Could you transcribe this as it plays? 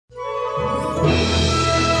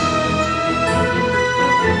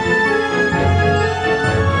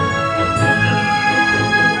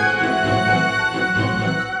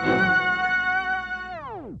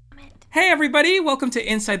Hey everybody, welcome to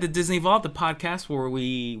Inside the Disney Vault, the podcast where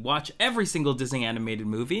we watch every single Disney animated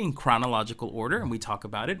movie in chronological order and we talk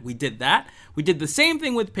about it. We did that. We did the same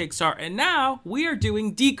thing with Pixar, and now we are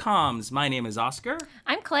doing DCOMs. My name is Oscar.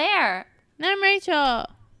 I'm Claire. And I'm Rachel.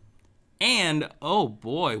 And, oh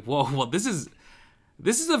boy, whoa, well this is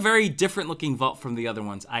a very different looking vault from the other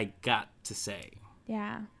ones, I got to say.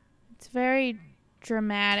 Yeah, it's very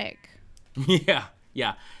dramatic.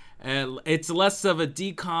 Yeah. It's less of a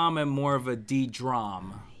DCOM and more of a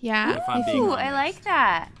D-dram. Yeah. If I'm being Ooh, honest. I like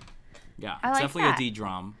that. Yeah, I it's like definitely that. a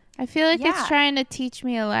D-dram. I feel like Yeah. it's trying to teach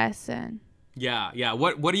me a lesson. Yeah.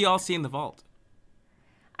 What do y'all see in the vault?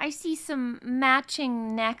 I see some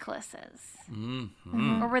matching necklaces.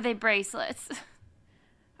 Mm-hmm. Or were they bracelets?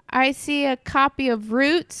 I see a copy of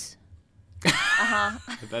Roots.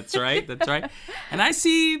 That's right. And I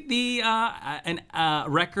see the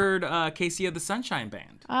record Casey of the Sunshine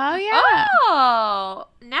Band. Oh, yeah. Oh,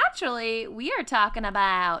 naturally, we are talking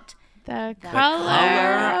about The The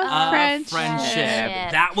color of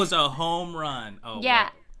friendship. That was a home run. Oh, yeah. wow.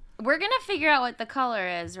 We're gonna figure out what the color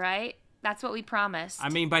is, right? That's what we promised. I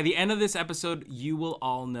mean, by the end of this episode, you will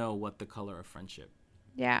all know what the color of friendship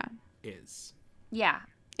Yeah. is. yeah.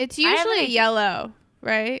 It's have an usually idea. yellow,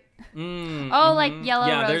 right? Oh, like yellow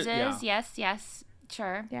Yeah, roses. yeah. Yes,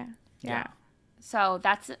 sure. Yeah. So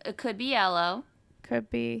it could be yellow. Could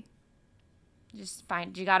be. You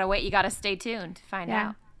gotta wait. You gotta stay tuned to find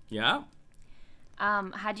Yeah. Yeah.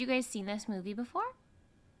 out. Had you guys seen this movie before?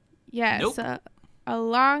 Yes. Nope. A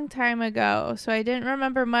long time ago. So I didn't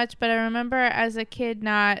remember much, but I remember as a kid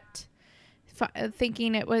not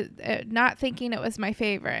thinking it was my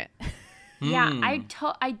favorite. Yeah,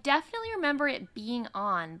 I definitely remember it being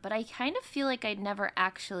on, but I kind of feel like I'd never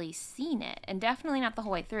actually seen it, and definitely not the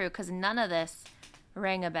whole way through, because none of this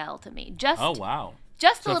rang a bell to me. Oh, wow.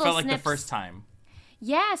 Just So a it little felt like snips. the first time.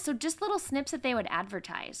 Yeah, so just little snips that they would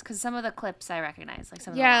advertise, because some of the clips I recognize, like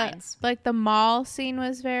some of the Yeah. lines. Like the mall scene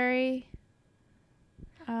was very.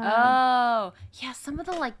 Oh, yeah, some of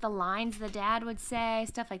the lines the dad would say,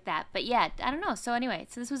 stuff like that. But yeah, I don't know. So anyway,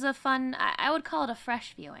 so this was a fun, I would call it a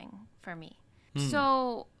fresh viewing for me.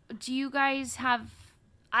 So do you guys have,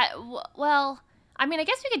 I mean, I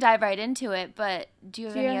guess we could dive right into it, but do you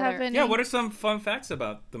have any other? Yeah, what are some fun facts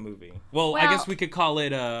about the movie? Well, I Well- guess we could call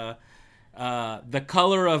it The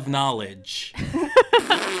Color of Knowledge.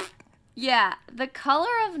 Yeah, the color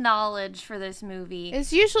of knowledge for this movie.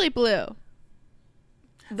 It's usually blue.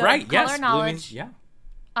 The Right, color yes. Blue knowledge. means- yeah.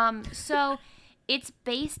 So it's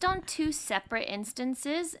based on two separate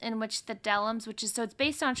instances in which the Dellums, so it's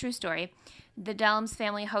based on a true story. The Dellums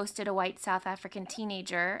family hosted a white South African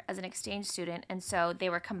teenager as an exchange student, and so they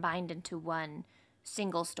were combined into one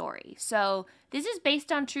single story. So this is based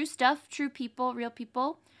on true stuff, true people, real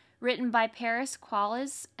people, written by Paris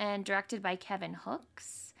Qualls and directed by Kevin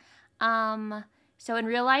Hooks. So in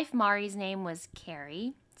real life, Mari's name was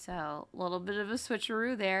Carrie. So a little bit of a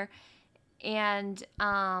switcheroo there. And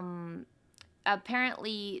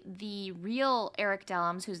apparently the real Eric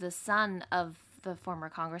Dellums, who's the son of the former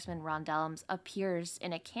Congressman Ron Dellums, appears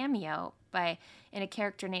in a cameo in a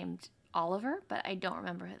character named Oliver, but I don't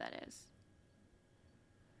remember who that is.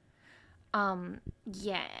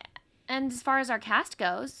 Yeah. And as far as our cast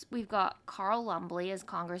goes, we've got Carl Lumbly as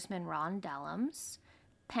Congressman Ron Dellums,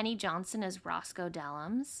 Penny Johnson as Roscoe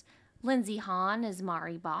Dellums, Lindsay Hahn as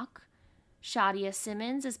Mari Bach, Shadia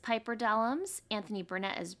Simmons as Piper Dellums, Anthony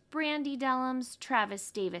Burnett as Brandy Dellums, Travis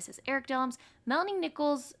Davis as Eric Dellums, Melanie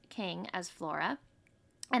Nichols King as Flora.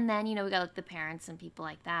 And then, we got like the parents and people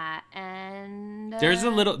like that. And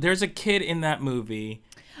There's a kid in that movie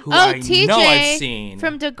who TJ know I've seen.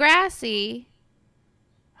 from Degrassi.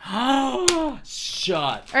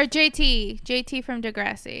 Shut. Or JT from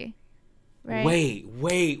Degrassi. Right.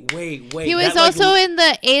 Wait. He was also in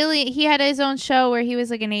the Alien. He had his own show where he was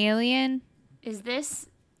like an alien. is this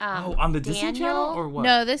on the Disney Daniel? Channel or what?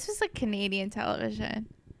 No, this was like Canadian television.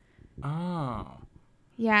 Oh.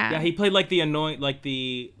 Yeah. Yeah, he played like the annoying, like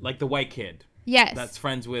the white kid Yes. that's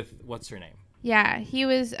friends with what's her name? Yeah, he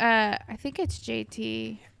was. I think it's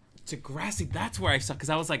JT. Degrassi. That's where I saw, because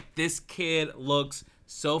I was like, this kid looks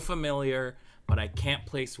so familiar, but I can't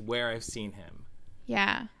place where I've seen him.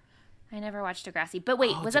 Yeah. I never watched Degrassi. But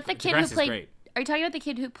wait, was that the kid who Degrassi's played... great. Are you talking about the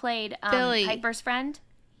kid who played Billy. Piper's friend?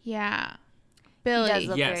 Yeah. He Billy. does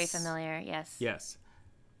look very Yes. familiar, yes. Yes.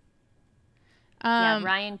 Yeah,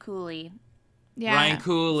 Ryan Cooley. Yeah. Ryan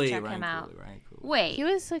Cooley. Check Ryan him out. Cooley. Ryan Cooley. Wait, He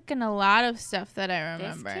was like in a lot of stuff that I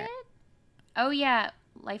this remember. kid? Oh yeah,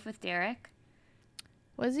 Life with Derek.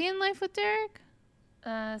 Was he in Life with Derek?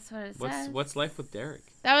 That's what it says. What's Life with Derek?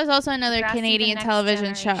 That was also another Degrassi, The Canadian Next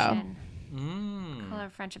television show. Generation. Mm. Color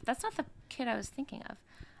of Friendship. That's not the kid I was thinking of.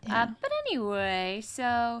 Yeah. But anyway,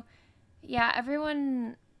 so yeah,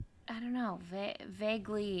 everyone, I don't know,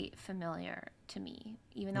 vaguely familiar to me,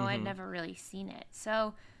 even though I'd never really seen it.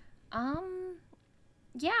 So,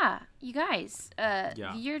 yeah, you guys,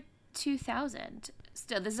 Yeah. year 2000.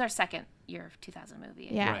 Still, this is our second year of 2000 movie.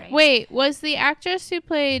 Yeah. Right. Wait, was the actress who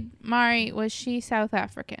played Mari, was she South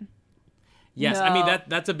African? Yes, I mean No.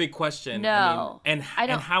 that's a big question. No. I mean, I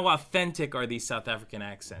don't- and how authentic are these South African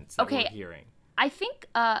accents that Okay. we're hearing? I think,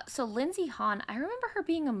 so Lindsay Hahn, I remember her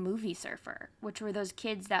being a movie surfer, which were those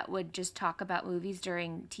kids that would just talk about movies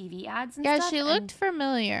during TV ads and Yeah, stuff. she and looked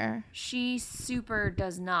familiar. She super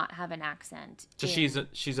does not have an accent. So in-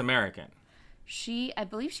 she's American. I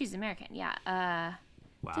believe she's American, yeah.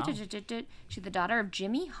 Wow. She's the daughter of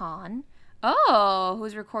Jimmy Hahn. Oh, who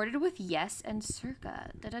was recorded with Yes and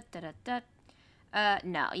Circa.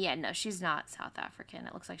 No, she's not South African.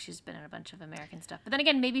 It looks like she's been in a bunch of American stuff. But then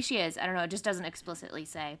again, maybe she is. I don't know. It just doesn't explicitly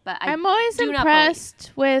say. But I'm always do not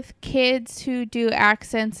impressed with kids who do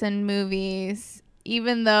accents in movies,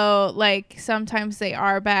 even though, like, sometimes they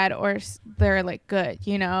are bad or they're, like, good,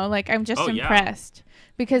 you know? Like, I'm just Oh, yeah. impressed.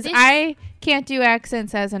 Because This- I can't do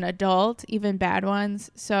accents as an adult, even bad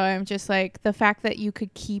ones. So I'm just like, the fact that you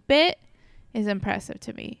could keep it is impressive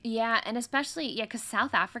to me. Yeah, and especially, because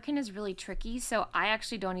South African is really tricky, so I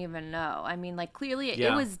actually don't even know. I mean, like, clearly it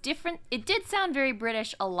Yeah. was different. It did sound very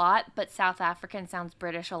British a lot, but South African sounds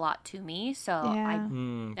British a lot to me, so Yeah.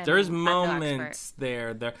 There's I'm no moments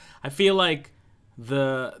there. I feel like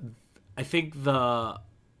I think the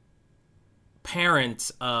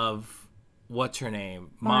parents of what's her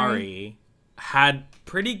name, Mari, had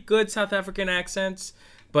pretty good South African accents,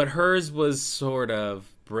 but hers was sort of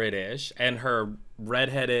British, and her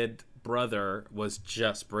redheaded brother was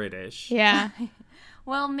just British. Yeah.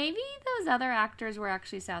 Well, maybe those other actors were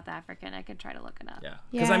actually South African. I could try to look it up. Yeah,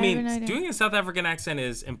 Yeah, because I I mean, have no idea. doing a South African accent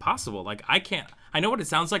is impossible. Like, I know what it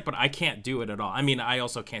sounds like, but I can't do it at all. I mean, I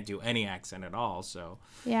also can't do any accent at all. So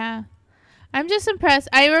Yeah. I'm just impressed.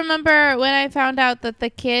 I remember when I found out that the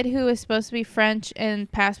kid who was supposed to be French in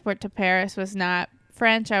Passport to Paris was not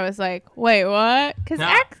French. I was like, wait, what? Because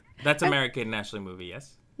that's American national movie.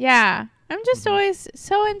 Yes. yeah, I'm just always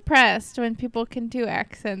so impressed when people can do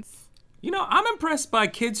accents. You know, I'm impressed by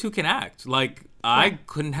kids who can act. Like, I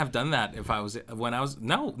couldn't have done that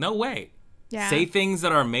no way. Yeah. Say things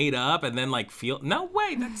that are made up and then like feel, no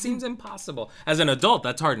way, that seems impossible. As an adult,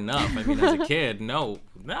 that's hard enough. I mean, as a kid, no,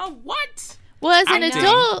 what? Well, as an Acting.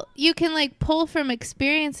 adult, you can like pull from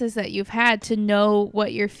experiences that you've had to know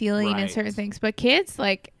what you're feeling in Right. certain things. But kids,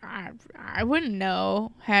 like, I wouldn't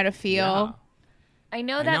know how to feel. I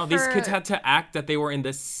know I that know these kids had to act that they were in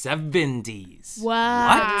the 70s.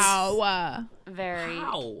 Wow. very.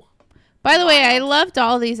 How? By the way, I Wild. loved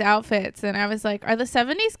all these outfits, and I was like, are the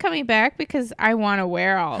 70s coming back? Because I want to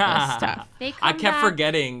wear all this stuff. They come I kept back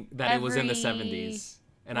forgetting that it was in the every- 70s.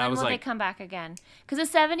 And When I was will they like, come back again? Because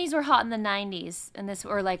the 70s were hot in the 90s, and this,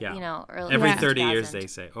 or like, Yeah. early every Yeah. 30 years 2000. they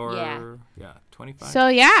say. Or, Yeah. 25. So,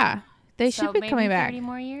 yeah, they should So be maybe coming back. 30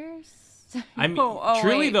 more years? I mean,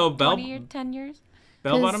 truly wait, though, 10 years?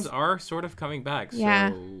 bell bottoms are sort of coming back.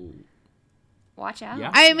 Yeah. So, Watch out. Yeah.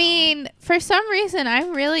 I mean, for some reason,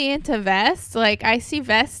 I'm really into vests. Like, I see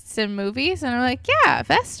vests in movies, and I'm like, yeah,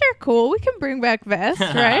 vests are cool. We can bring back vests,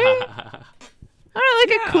 right? I like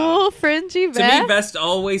Yeah. a cool, fringy to vest. me, vest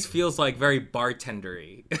always feels like very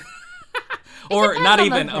bartendery. Or depends not on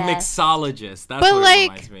the even a vest. mixologist. That's but what it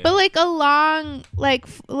reminds me of. like a long, like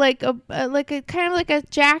a kind of like a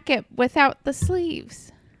jacket without the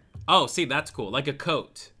sleeves. Oh, see, that's cool. Like a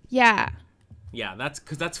coat. Yeah, Yeah, that's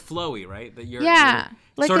because that's flowy, right? That you're yeah,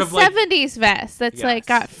 like sort a of like- 70s vest that's like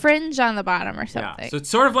Yes. got fringe on the bottom or yeah. something. So it's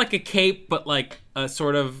sort of like a cape, but like a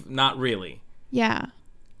sort of not really. Yeah,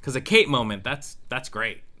 Because a cape moment, that's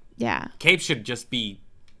great. yeah. Cape should just be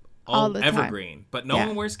All all the time. evergreen, but no Yeah.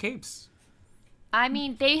 one wears capes. I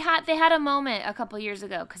mean, they had a moment a couple years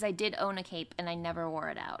ago because I did own a cape and I never wore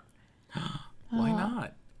it out. Why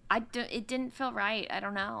not? It didn't feel right. I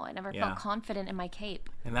don't know. I never Yeah. felt confident in my cape.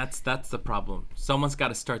 And that's the problem. Someone's got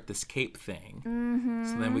to start this cape thing,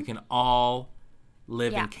 so then we can all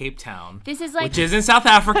live Yeah. in Cape Town, This is like, which is in South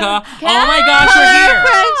Africa. Oh my gosh,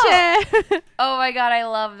 we're here! Friendship. oh my god, I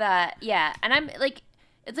love that. Yeah, and I'm like,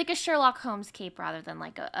 it's like a Sherlock Holmes cape rather than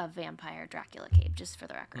like a vampire Dracula cape, just for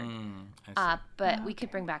the record. I see. But we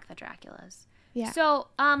could bring back the Draculas. Yeah. So,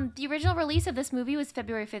 the original release of this movie was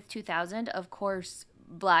February 5th, 2000. Of course,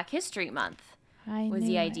 Black History Month. was knew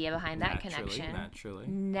the it. idea behind that connection.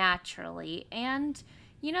 Naturally. And,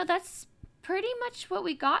 that's pretty much what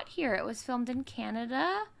we got here. It was filmed in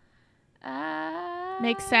Canada.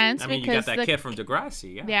 Makes sense I mean, you because got that kid from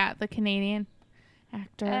Degrassi, yeah. Yeah, the Canadian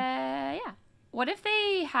actor. Yeah. What if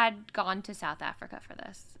they had gone to South Africa for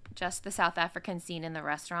this? Just the South African scene in the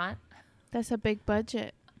restaurant? That's a big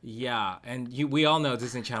budget. Yeah, and we all know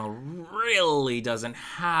Disney Channel really doesn't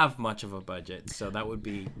have much of a budget, so that would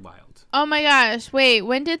be wild. Oh my gosh! Wait,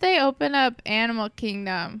 when did they open up Animal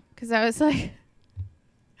Kingdom? Because I was like,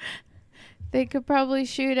 they could probably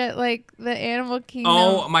shoot at like the Animal Kingdom.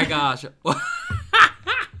 Oh my gosh!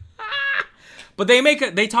 But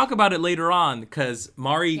they talk about it later on because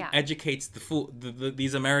Mari educates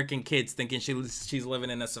these American kids thinking she's living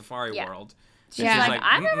in a safari world. She's like,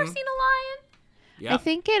 I've never seen a lion. Yep. I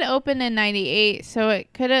think it opened in '98, so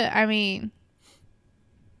it could have. I mean,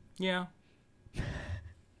 yeah.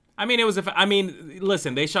 I mean,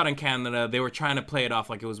 listen, they shot in Canada. They were trying to play it off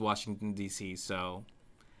like it was Washington D.C. So,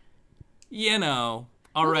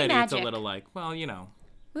 already it's a little like, well,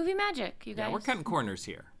 movie magic, you guys. Yeah, we're cutting corners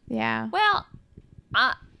here. yeah. Well,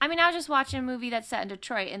 I was just watching a movie that's set in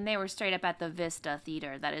Detroit, and they were straight up at the Vista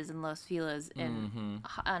Theater that is in Los Feliz in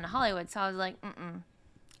Hollywood. So I was like,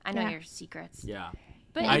 I know your secrets. Yeah.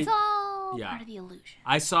 But it's all part of the illusion.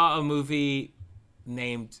 I saw a movie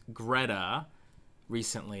named Greta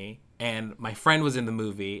recently, and my friend was in the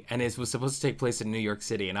movie, and it was supposed to take place in New York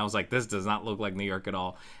City, and I was like, this does not look like New York at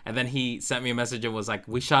all. And then he sent me a message and was like,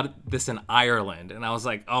 we shot this in Ireland. And I was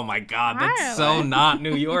like, oh my God, that's so not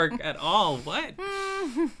New York at all. What?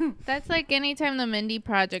 That's like anytime the Mindy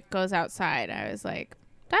Project goes outside, I was like,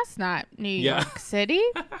 that's not New York City.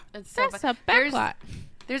 It's so That's a backlot.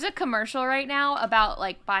 There's a commercial right now about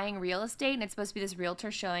like buying real estate, and it's supposed to be this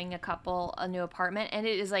realtor showing a couple a new apartment, and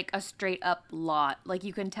it is like a straight up lot. Like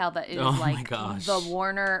you can tell that it is like the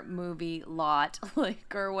Warner movie lot,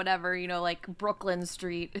 like or whatever, like Brooklyn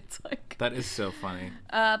Street. It's like that is so funny.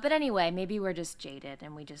 But anyway, maybe we're just jaded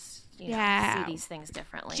and we just see these things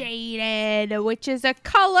differently. Jaded, which is a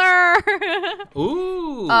color.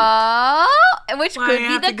 Ooh. Which Why could be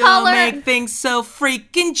have the to color. Go make things so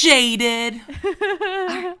freaking jaded.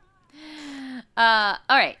 All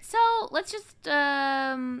right, so let's just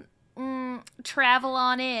travel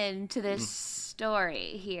on into this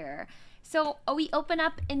story here. So we open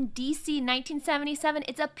up in DC 1977.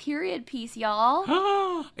 It's a period piece,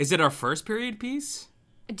 y'all. Is it our first period piece?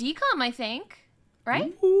 DCOM, I think,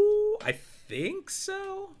 right? Ooh, I think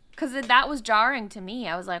so. Because that was jarring to me.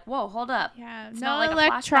 I was like, whoa, hold up. Yeah, It's no not like a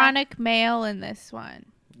electronic mail in this one.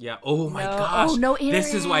 Yeah. Oh my gosh. Oh, no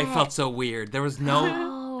This is why it internet. felt so weird. There was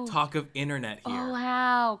no talk of internet here. Oh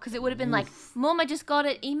wow! Because it would have been like, Mom, I just got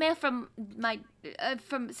an email from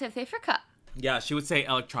from South Africa. Yeah, she would say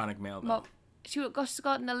electronic mail though. Mom, she just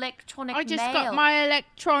got an electronic I just mail. got my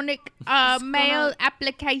electronic mail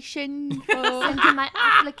application. Sending my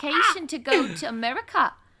application to go to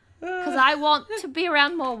America because I want to be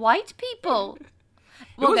around more white people.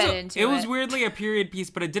 We'll get into it. It was weirdly a period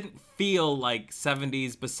piece, but it didn't feel like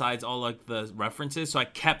 70s besides all like the references. So I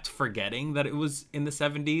kept forgetting that it was in the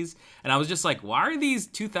 70s. And I was just like, why are these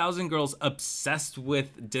 2000 girls obsessed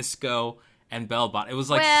with disco and bell bottom? It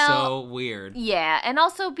was like so weird. Yeah, and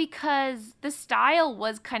also because the style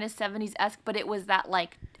was kind of 70s-esque, but it was that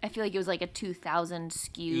like, I feel like it was like a 2000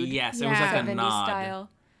 skewed Yes, it was like a 70s nod. style.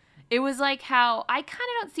 It was like how, I kind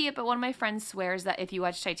of don't see it, but one of my friends swears that if you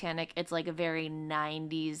watch Titanic, it's like a very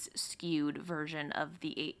 90s skewed version of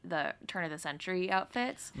the turn of the century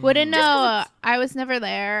outfits. Wouldn't know. I was never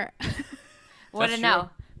there. Wouldn't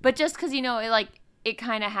know. But just because, it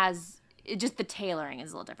kind of has, just the tailoring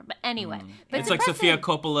is a little different. But anyway. But It's like Sofia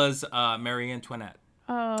Coppola's Marie Antoinette.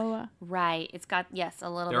 Oh. Right. It's got, a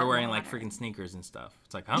little bit They were wearing more like freaking sneakers and stuff.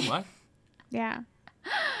 It's like, huh, what? Yeah.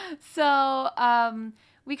 So,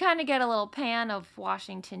 we kind of get a little pan of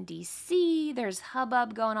Washington, D.C. There's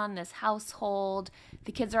hubbub going on in this household.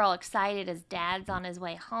 The kids are all excited as dad's on his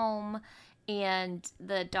way home. And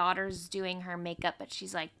the daughter's doing her makeup, but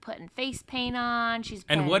she's like putting face paint on.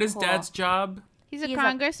 And what is dad's job? He's a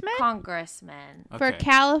congressman? Congressman. For Okay.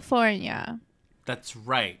 California. That's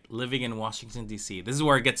right. Living in Washington, D.C. This is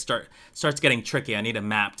where it starts getting tricky. I need a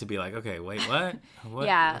map to be like, okay, wait, what? What?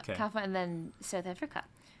 Yeah, Okay. California and then South Africa.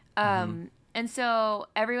 And so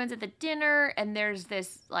everyone's at the dinner, and there's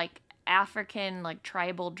this like African like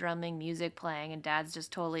tribal drumming music playing, and dad's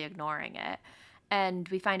just totally ignoring it. And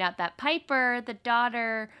we find out that Piper, the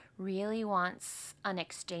daughter, really wants an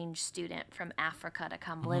exchange student from Africa to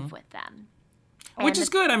come live with them. Which is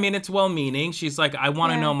good. I mean, it's well-meaning. She's like, I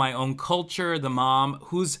want to know my own culture. The mom,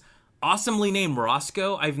 who's awesomely named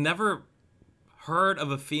Roscoe. I've never heard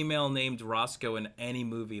of a female named Roscoe in any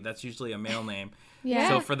movie. That's usually a male name. Yeah.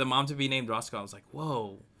 So for the mom to be named Roscoe, I was like,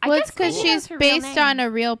 whoa. Well, it's guess because maybe she's that's her real based name. on a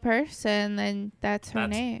real person, and that's her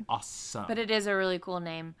That's name. awesome. But it is a really cool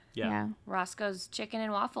name. yeah. Roscoe's Chicken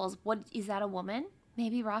and Waffles. What is that? A woman?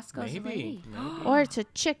 Maybe Roscoe's a lady. Maybe. Or it's a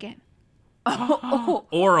chicken. Oh,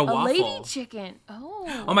 Or a a waffle. lady chicken.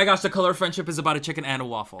 Oh. Oh my gosh, The Color of Friendship is about a chicken and a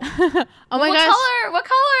waffle. Oh my what gosh. color? What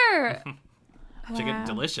color? Chicken, Wow.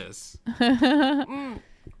 delicious.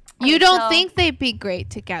 You don't so- think they'd be great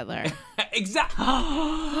together. Exactly.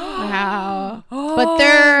 Wow. But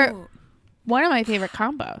they're one of my favorite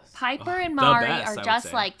combos. Piper and Mari best, I are would just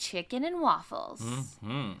say. like chicken and waffles.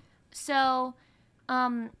 Hmm. So,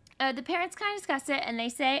 the parents kind of discuss it, and they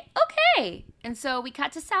say, okay. And so we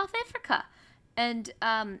cut to South Africa. And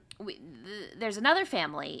there's another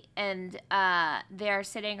family, and they're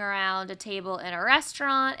sitting around a table in a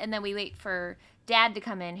restaurant, and then we wait for Dad to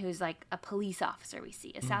come in, who's like a police officer, we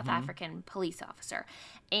see, a South African police officer.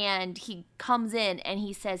 And he comes in, and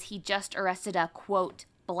he says he just arrested a, quote,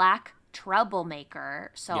 black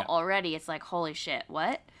troublemaker. So Yeah. already it's like, holy shit,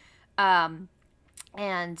 what? And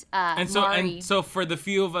Mari, so for the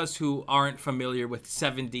few of us who aren't familiar with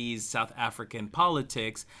 70s South African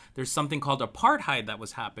politics, there's something called apartheid that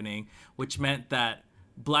was happening, which meant that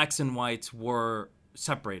blacks and whites were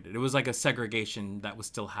separated. It was like a segregation that was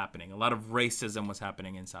still happening. A lot of racism was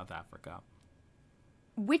happening in South Africa.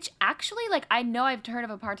 which actually, like, I know I've heard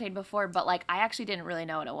of apartheid before, but like I actually didn't really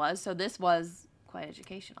know what it was. So this was quite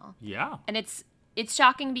educational. Yeah. And it's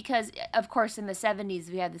shocking because, of course, in the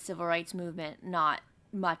 70s, we had the civil rights movement not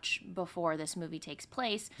much before this movie takes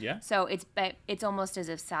place. Yeah. So it's almost as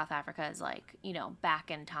if South Africa is like, you know,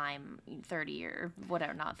 back in time, 30 or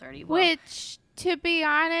whatever, not 30. Well, Which, to be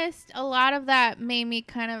honest, a lot of that made me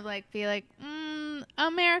kind of like be like,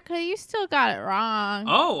 America, you still got it wrong.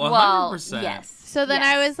 Oh, 100%. well, yes. So then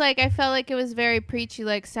yes. I was like, I felt like it was very preachy,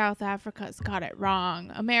 like South Africa's got it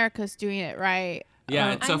wrong. America's doing it right.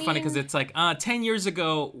 Yeah, it's so I funny because mean- it's like 10 years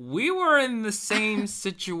ago, we were in the same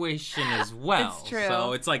situation as well. It's true.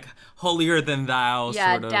 So it's like holier than thou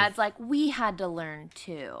Yeah, sort of. Dad's like, we had to learn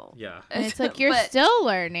too. Yeah. And it's like, you're But- still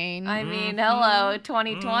learning. I mean, hello,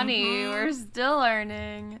 2020. We're still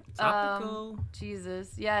learning. Topical.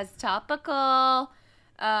 Jesus, yes, topical.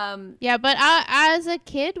 Yeah, but as a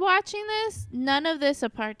kid watching this, none of this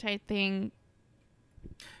apartheid thing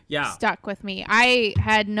Yeah. stuck with me. I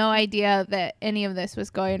had no idea that any of this was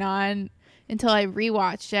going on until I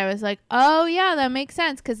rewatched it. I was like, oh, yeah, that makes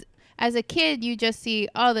sense. Because as a kid, you just see,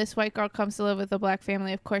 oh, this white girl comes to live with a black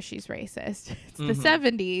family. Of course she's racist. It's the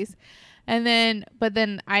 70s. But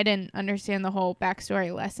then I didn't understand the whole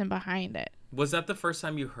backstory lesson behind it. Was that the first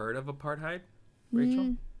time you heard of apartheid,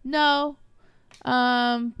 Rachel? No.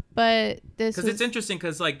 But this Because was... it's interesting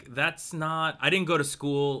because, like, that's not... I didn't go to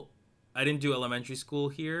school. I didn't do elementary school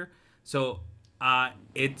here. So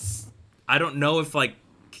it's... I don't know if, like,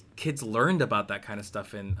 kids learned about that kind of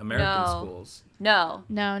stuff in American No. schools. No,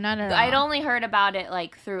 No, not at all. I'd only heard about it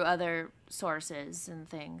like through other sources and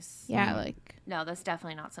things. Yeah, like... No, that's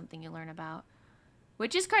definitely not something you learn about.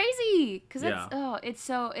 Which is crazy because Yeah. it's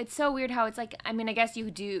so weird how it's like. I mean, I guess you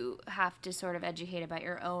do have to sort of educate about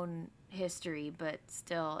your own history, but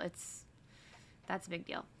still, that's a big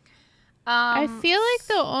deal. I feel like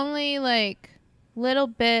the only like little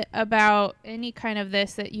bit about any kind of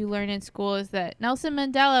this that you learn in school is that Nelson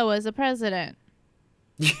Mandela was a president,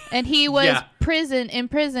 and he was Yeah.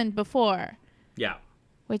 imprisoned before, Yeah.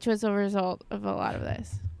 which was a result of a lot of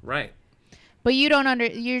this. Right. But you don't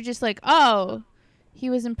you're just like, oh, he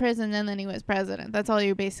was in prison and then he was president. That's all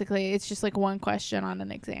you're basically. It's just like one question on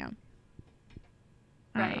an exam.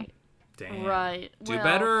 I don't know. Right. Damn. Right. Do Well,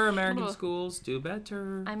 better, American ugh. schools. Do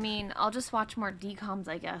better. I mean, I'll just watch more DComs,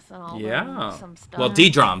 I guess, and I'll Yeah. learn some stuff. Well,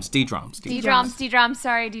 D-drums. D-drums. D-drums,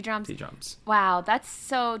 sorry, D-drums. D-drums. Wow, that's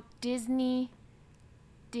so Disney,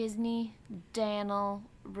 Daniel,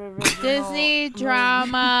 Disney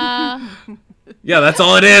drama. Yeah, that's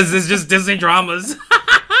all it is. It's just Disney dramas.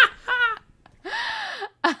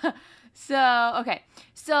 So, okay.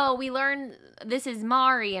 So we learn this is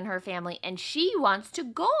Mari and her family, and she wants to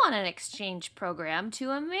go on an exchange program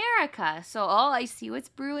to America. So, I see what's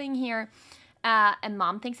brewing here. And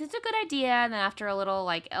Mom thinks it's a good idea. And then after a little,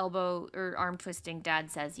 like, elbow or arm twisting,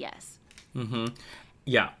 Dad says yes.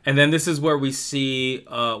 Yeah, and then this is where we see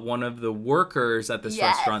one of the workers at this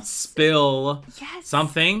Yes. restaurant spill Yes.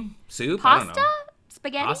 something. Soup? I don't Pasta? know.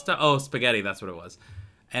 Spaghetti? Pasta? Oh, spaghetti. That's what it was.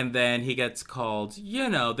 And then he gets called,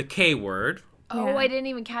 the K word. Oh, Yeah. I didn't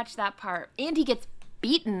even catch that part. And he gets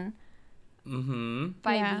beaten.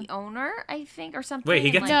 by the owner, I think, or something. Wait,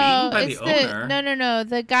 he gets No, beaten by it's the owner? No.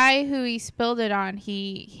 The guy who he spilled it on,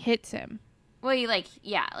 he hits him. Well, he like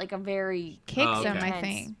a very Kicks him, intense I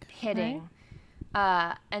think. hitting.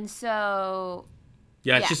 And so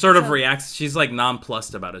Yeah, she sort of reacts. She's like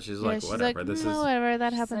nonplussed about it. She's like, whatever. This is whatever.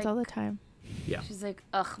 That happens like, all the time. Yeah. She's like,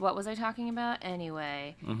 ugh, what was I talking about?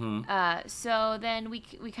 Anyway. So then we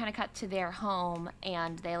kind of cut to their home,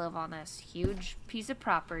 and they live on this huge piece of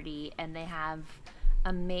property, and they have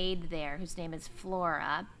a maid there whose name is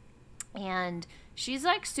Flora. And she's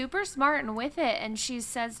like super smart and with it. And she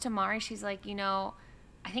says to Mari, she's like, you know,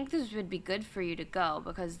 I think this would be good for you to go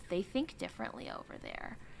because they think differently over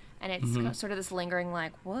there. And it's sort of this lingering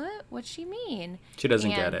like, what? What's she mean? She doesn't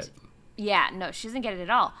get it. Yeah, no, she doesn't get it at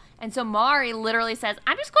all. And so Mari literally says,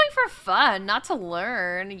 I'm just going for fun, not to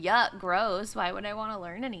learn. Yuck, gross. Why would I want to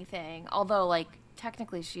learn anything? Although, like,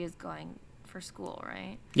 technically she is going for school,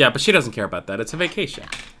 right? Yeah, but she doesn't care about that. It's a vacation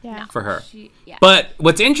Yeah. for her. Yeah. But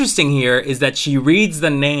what's interesting here is that she reads the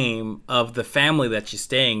name of the family that she's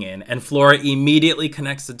staying in, and Flora immediately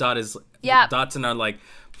connects the dots and are like,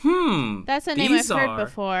 That's a name I've these heard are-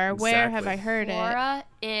 before. Where have I heard it? Flora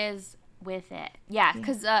is with it. Yeah,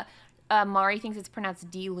 because Mari thinks it's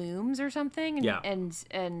pronounced D-looms or something. And, Yeah.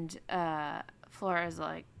 And Flora is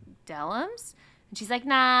like, Dellums? And she's like,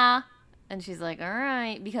 nah. And she's like, all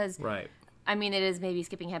right. Because, right. I mean, it is maybe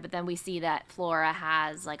skipping ahead, but then we see that Flora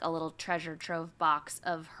has like a little treasure trove box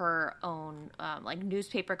of her own like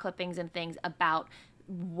newspaper clippings and things about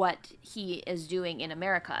what he is doing in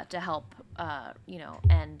America to help,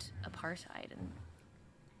 end apartheid and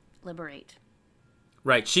liberate.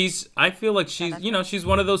 Right. I feel like she's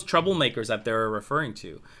one of those troublemakers that they're referring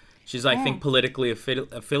to. She's, I think, politically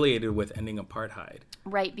affiliated with ending apartheid.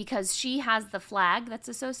 Right, because she has the flag that's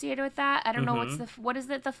associated with that. I don't know what is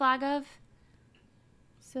it the flag of?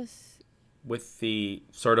 With the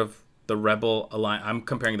sort of the Rebel Alliance. I'm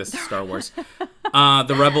comparing this to Star Wars.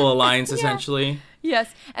 The Rebel Alliance, essentially.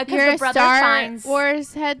 Yes, You're because a the brother Star finds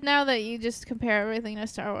Wars head now that you just compare everything to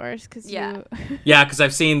Star Wars. Yeah. Yeah, because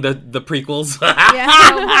I've seen the prequels.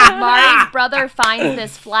 So Mari's brother finds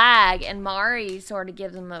this flag, and Mari sort of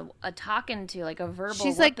gives him a talking to, like a verbal.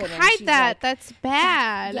 She's like, whipping, and hide she's that. like, That's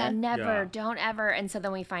bad. Yeah, never. Yeah. Don't ever. And so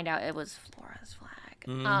then we find out it was Flora's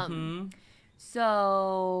flag.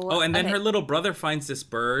 So. Oh, and then her little brother finds this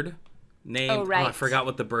bird named. Oh, right. I forgot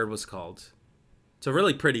what the bird was called. It's a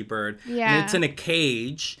really pretty bird. Yeah. And it's in a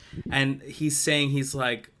cage. And he's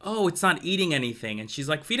like, oh, it's not eating anything. And she's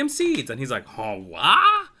like, feed him seeds. And he's like, oh,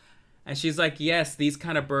 what? And she's like, yes, these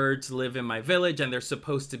kind of birds live in my village and they're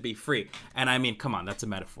supposed to be free. And I mean, come on, that's a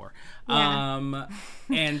metaphor. Yeah.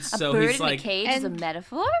 And so a bird he's in like, a cage is a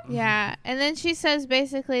metaphor? Yeah. And then she says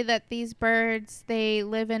basically that these birds, they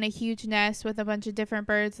live in a huge nest with a bunch of different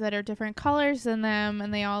birds that are different colors than them.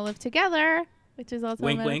 And they all live together, which is also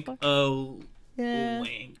wink, a wink. metaphor. Oh, Yeah.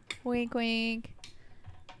 wink. Wink, wink.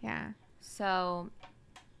 Yeah. So,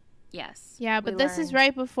 yes. Yeah, but we this is learn-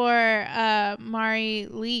 right before Mari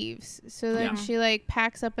leaves. So then she like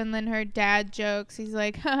packs up, and then her dad jokes. He's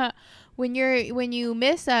like, haha, when you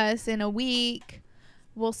miss us in a week,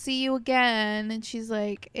 we'll see you again. And she's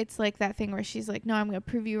like, it's like that thing where she's like, no, I'm gonna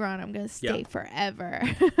prove you wrong. I'm gonna stay forever.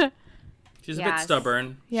 She's a bit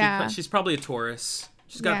stubborn. Yeah. She's probably a Taurus.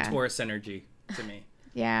 She's got Yeah. Taurus energy to me.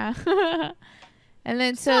 Yeah. And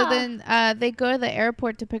then then they go to the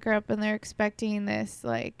airport to pick her up, and they're expecting this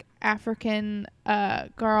like African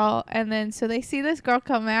girl, and then so they see this girl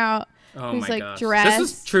come out Oh who's my like gosh. dressed.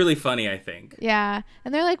 This is truly funny, I think. Yeah,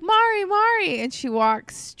 and they're like, Mari, and she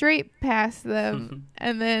walks straight past them,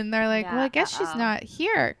 and then they're like, well, I guess she's not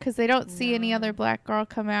here because they don't see any other black girl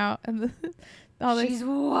come out, and all this. She's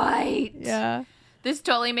white. Yeah. This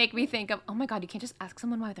totally make me think of, oh my God, you can't just ask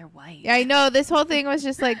someone why they're white. I know. This whole thing was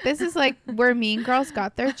just like, this is like where Mean Girls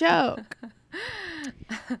got their joke.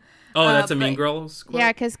 Oh, that's a Mean Girls quote?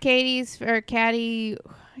 Yeah, because Caddy,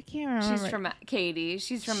 I can't remember. She's from Katie.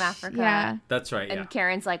 She's from Africa. Yeah. That's right, yeah. And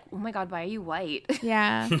Karen's like, oh my God, why are you white?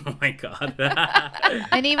 Yeah. Oh my God.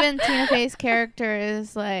 And even Tina Fey's character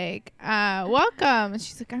is like, welcome. And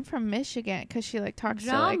she's like, I'm from Michigan, because she like talks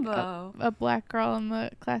to like a black girl in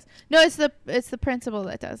the class. No, it's the principal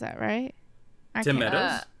that does that, right? Tim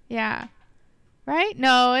Meadows? Yeah. Right?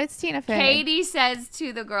 No, it's Tina Fey. Katie says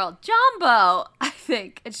to the girl, Jumbo, I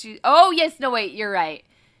think. And she, oh yes, no wait, you're right.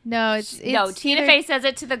 No, it's Tina Fey says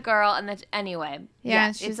it to the girl, and then anyway, Yeah,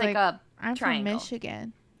 and she's it's like a I'm triangle. from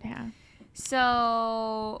Michigan. Yeah.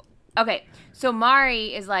 So okay, so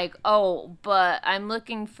Mari is like, oh, but I'm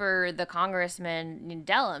looking for the congressman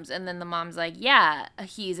Dellums, and then the mom's like, yeah,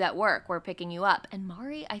 he's at work. We're picking you up, and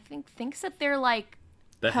Mari, I think, thinks that they're like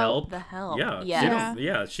The help. The help. Yeah. Yes.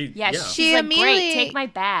 Yeah. She's She like, immediately- great, take my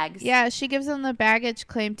bags. Yeah, she gives them the baggage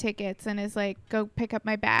claim tickets and is like, "Go pick up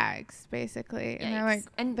my bags," basically. And they're Yikes. like,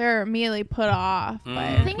 And- they're immediately put off. The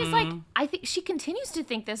But thing is, like, I think she continues to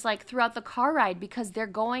think this, like, throughout the car ride because they're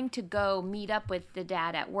going to go meet up with the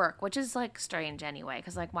dad at work, which is, like, strange anyway.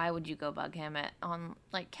 Because, like, why would you go bug him on,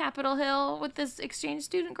 like, Capitol Hill with this exchange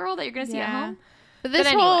student girl that you're going to see at home? But this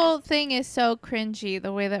anyway. whole thing is so cringy,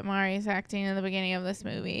 the way that Mari's acting in the beginning of this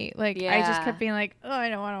movie. Like, I just Yeah. kept being like, oh, I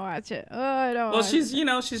don't want to watch it. Oh, I don't Well, want she's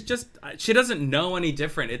she's just she doesn't know any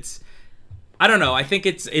different. It's I don't know. I think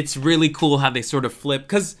it's really cool how they sort of flip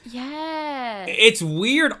because Yes. it's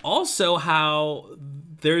weird also how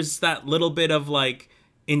there's that little bit of like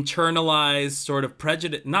internalized sort of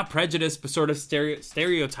prejudice, not prejudice, but sort of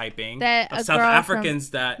stereotyping That of a South girl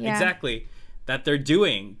Africans that yeah. exactly that they're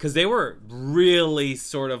doing because they were really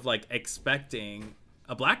sort of like expecting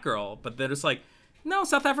a black girl, but they're just like, no,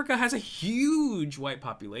 South Africa has a huge white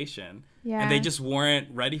population, Yeah. and they just weren't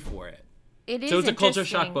ready for it. It is So it's a culture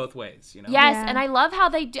interesting. shock both ways, you know? Yes, Yeah. and I love how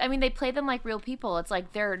they do. I mean, they play them like real people. It's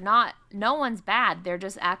like they're not, no one's bad. They're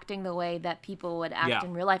just acting the way that people would act Yeah.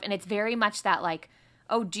 in real life. And it's very much that, like,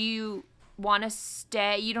 oh, do you want to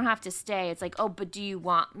stay? You don't have to stay. It's like, oh, but do you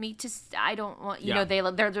want me to I don't want, you Yeah.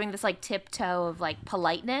 know, they're doing this like tiptoe of like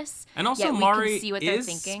politeness. And also, yet we Mari can see what they're is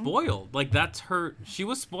thinking. spoiled. Like, that's her. She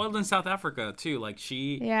was spoiled in South Africa, too. Like,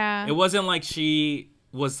 Yeah. It wasn't like she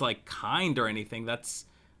was, like, kind or anything.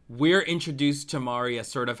 We're introduced to Mari as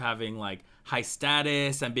sort of having, like, high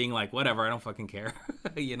status and being like, whatever, I don't fucking care.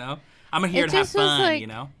 You know? I'm here It to have just was fun, like- you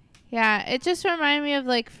know? Yeah, it just reminded me of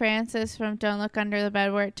like Frances from Don't Look Under the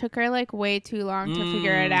Bed, where it took her like way too long to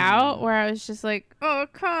figure it out. Where I was just like, "Oh,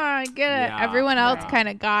 come on, get it." Yeah, Everyone else yeah. kind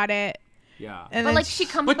of got it, Yeah. and But then like she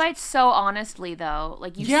comes But- by it so honestly, though.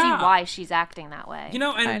 Like you Yeah. see why she's acting that way. You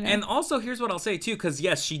know, I and, know. and also here's what I'll say, too, because,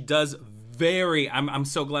 yes, she does I'm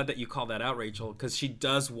so glad that you called that out, Rachel, because she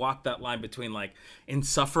does walk that line between, like,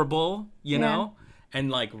 insufferable, you know, and,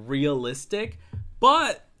 like, realistic.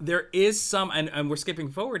 But there is some, and we're skipping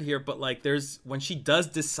forward here, but, like, there's, when she does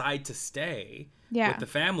decide to stay with the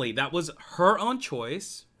family, that was her own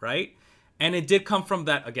choice, right? And it did come from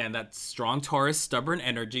that, again, that strong Taurus, stubborn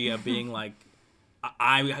energy of being like,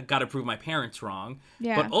 I got to prove my parents wrong.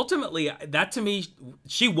 Yeah. But ultimately, that to me,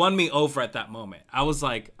 she won me over at that moment. I was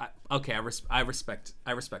like, okay, I respect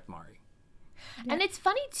Mari. And it's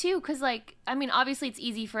funny too, because like, I mean, obviously it's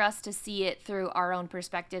easy for us to see it through our own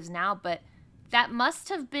perspectives now, but that must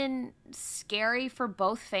have been scary for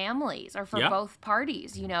both families or for Yeah. both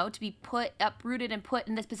parties, you know, to be uprooted and put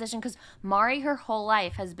in this position. Because Mari, her whole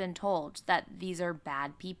life, has been told that these are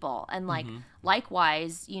bad people. And like,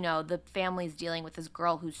 likewise, you know, the family's dealing with this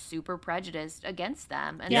girl who's super prejudiced against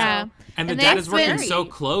them. And Yeah. so, And the And dad they've is working been- so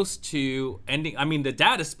close to ending. I mean, the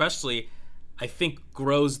dad especially, I think,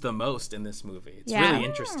 grows the most in this movie. It's Yeah. really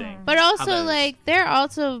interesting. But how also, that is. like, they're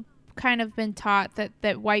also kind of been taught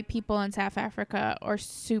that white people in South Africa are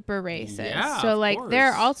super racist. Yeah, so, of like, course.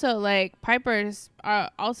 they're also, like, Piper's are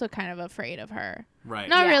also kind of afraid of her. Right.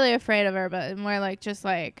 Not Yeah. really afraid of her, but more like just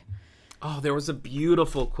like, Oh, there was a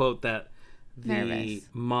beautiful quote that the Nervous.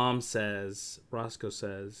 mom says, Roscoe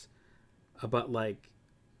says, about like,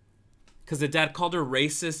 because the dad called her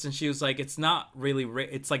racist, and she was like, it's not really,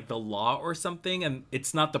 it's like the law or something, and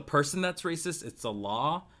it's not the person that's racist, it's the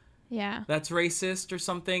law yeah. that's racist or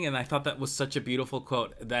something. And I thought that was such a beautiful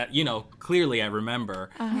quote that, you know, clearly I remember.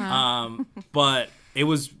 But it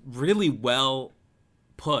was really well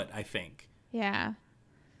put, I think. Yeah.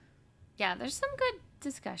 yeah, there's some good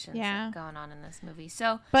discussions Yeah. going on in this movie.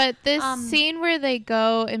 So, But this Um, scene where they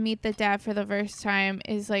go and meet the dad for the first time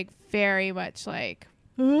is like very much like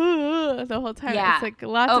the whole time. Yeah. It's like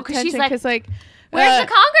lots Oh, of 'cause she's tension like, because like where's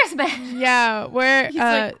the congressman? yeah, where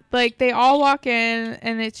He's like they all walk in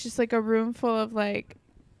and it's just like a room full of like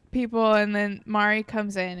people, and then Mari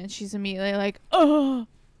comes in and she's immediately like, oh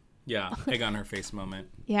Yeah, egg on her face moment.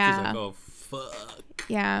 Yeah. She's like, oh, fuck.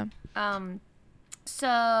 yeah.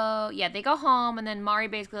 So yeah, they go home, and then Mari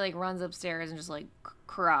basically like runs upstairs and just like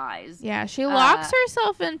cries. Yeah, she locks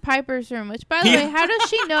herself in Piper's room, which, by the way, how does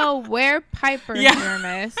she know where Piper's Yeah. room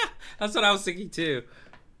is? That's what I was thinking too.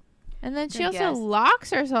 And then she Good also guess. locks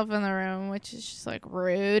herself in the room, which is just like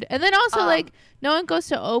rude. And then also like no one goes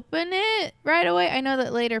to open it right away. I know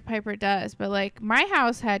that later Piper does, but like my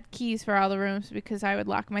house had keys for all the rooms because I would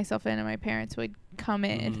lock myself in and my parents would come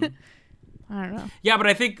in. I don't know. Yeah, but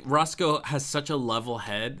I think Roscoe has such a level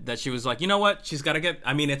head that she was like, you know what? She's got to get,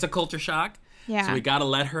 I mean, it's a culture shock. Yeah. So we got to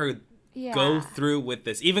let her go through with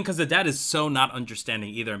this. Even because the dad is so not understanding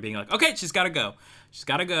either and being like, okay, she's got to go. She's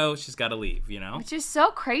got to go. She's got to leave, you know? Which is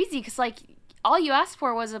so crazy because, like, all you asked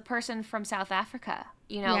for was a person from South Africa.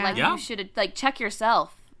 You know, Yeah. like Yeah. you should like check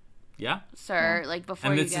yourself, Yeah. sir. Like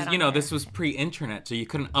before And you this get is, on you know, there. this was pre-internet, so you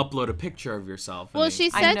couldn't upload a picture of yourself. Well, she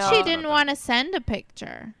said know. she didn't want to send a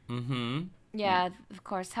picture. Mm-hmm. Yeah, of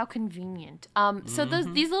course. How convenient. So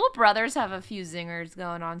these little brothers have a few zingers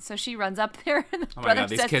going on. So she runs up there, and the Oh my brother god,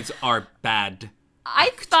 these says, kids are bad. "I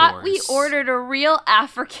thought we actors." ordered a real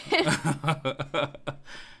African."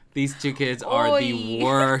 These two kids are the Oi.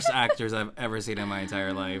 worst actors I've ever seen in my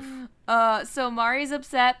entire life. So Mari's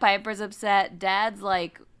upset, Piper's upset, Dad's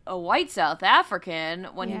like a white South African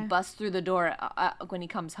when he Yeah. busts through the door when he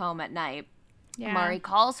comes home at night. Yeah. Mari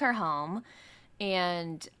calls her home,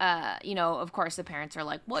 and you know, of course, the parents are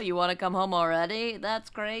like, "What? You want to come home already? That's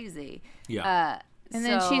crazy." Yeah. And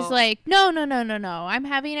then she's so- like, no. I'm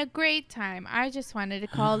having a great time. I just wanted to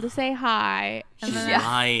call to say hi. And She's then, Yeah.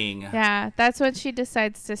 lying. yeah, that's when she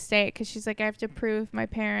decides to stay because she's like, I have to prove my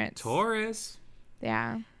parents. Taurus.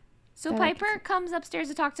 Yeah. So They're like- Piper comes upstairs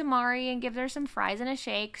to talk to Mari and gives her some fries and a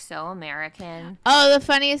shake. So American. Oh, the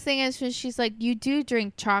funniest thing is when she's like, you do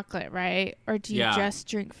drink chocolate, right? Or do you Yeah. just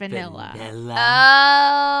drink vanilla?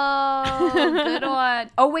 Oh, good one.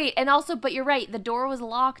 Oh wait, and also, but you're right. The door was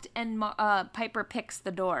locked, and Piper picks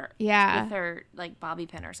the door Yeah. with her like bobby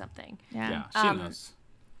pin or something. Yeah. Yeah, she knows.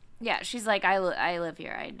 Yeah, she's like, I live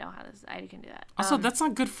here. I know how this. I can do that. Also, that's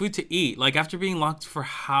not good food to eat. Like, after being locked for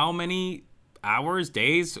how many hours,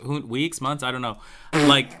 days, weeks, months? I don't know.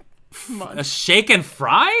 Like, a shake and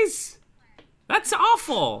fries? That's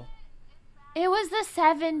awful. It was the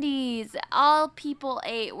 70s. All people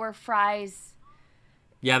ate were fries.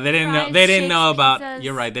 Yeah, they didn't know. Fries, They didn't shakes, know about. pizzas.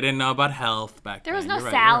 You're right. They didn't know about health back There then. was no You're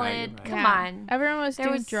right, salad. You're right, you're right. Come Yeah. on. Everyone was There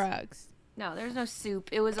doing was- drugs. No, there was no soup.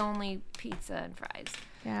 It was only pizza and fries.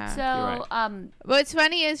 Yeah. So, right. What's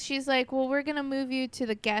funny is she's like, well, we're going to move you to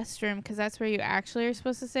the guest room because that's where you actually are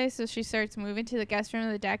supposed to stay. So she starts moving to the guest room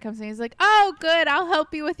and the dad comes in. He's like, oh, good. I'll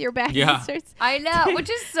help you with your bag. Yeah. He starts- I know, which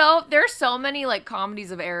is so. There's so many like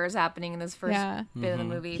comedies of errors happening in this first Yeah. bit of the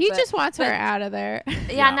movie. He but- just wants her but- out of there. Yeah,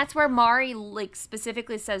 Yeah. and that's where Mari like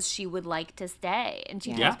specifically says she would like to stay, and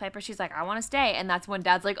she Yeah. tells Piper she's like, I want to stay, and that's when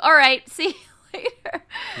Dad's like, all right, see you later.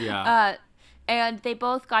 Yeah. And they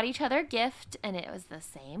both got each other a gift, and it was the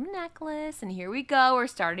same necklace. And here we go, we're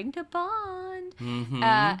starting to bond. Mm-hmm.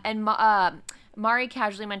 And Mari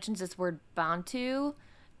casually mentions this word Bantu,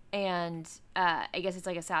 and I guess it's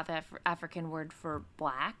like a South African word for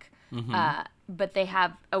black. Mm-hmm. But they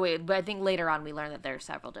have. Oh wait, but I think later on we learn that there's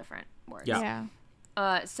several different words. Yeah. Yeah.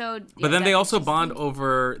 But then they also bond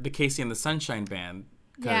over the Casey and the Sunshine Band.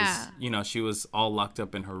 Because, Yeah. you know, she was all locked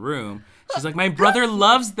up in her room. She's like, my brother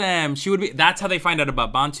loves them. She would be. That's how they find out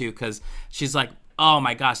about Bantu. Because she's like, oh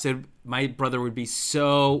my gosh, my brother would be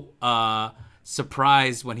so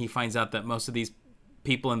surprised when he finds out that most of these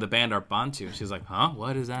people in the band are Bantu. She's like, huh?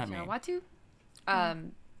 What does that mean? What to?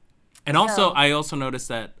 And also, So- I also noticed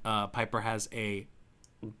that Piper has a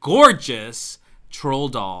gorgeous troll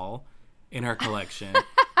doll in her collection.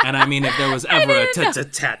 And I mean, if there was ever a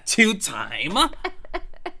tattoo time,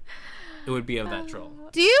 it would be of that troll.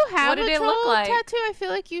 Do you have What did a it troll look like? tattoo? I feel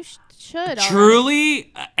like you should. already.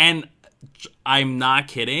 Truly, and I'm not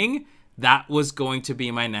kidding, that was going to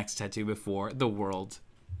be my next tattoo before the world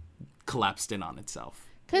collapsed in on itself.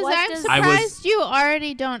 Because What I'm does- I was- surprised you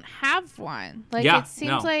already don't have one. Like, Yeah, it seems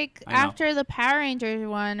no, like I know. after the Power Rangers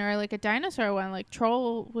one or like a dinosaur one, like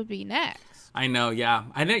Troll would be next. I know, yeah.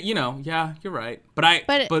 I didn't, you know, yeah, you're right. But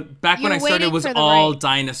But back when you're I started, it waiting was for the all right-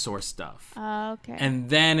 dinosaur stuff. Oh, okay. And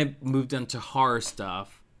then it moved into horror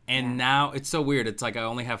stuff. And now it's so weird. It's like I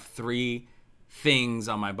only have 3 things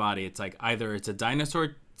on my body. It's like either it's a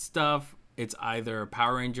dinosaur stuff, it's either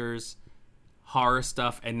Power Rangers, horror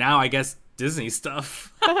stuff, and now I guess Disney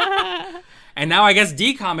stuff. And now I guess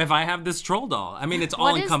DCOM if I have this troll doll. I mean, it's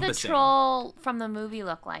all What does encompassing. the troll from the movie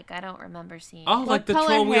look like? I don't remember seeing. Oh, it. like the color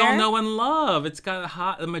troll we all hair? know and love. It's got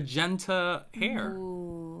a magenta hair.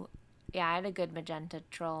 Ooh. Yeah, I had a good magenta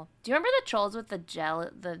troll. Do you remember the trolls with the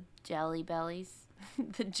jelly bellies?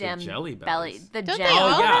 the gem jelly belly. bellies? The Don't gem they all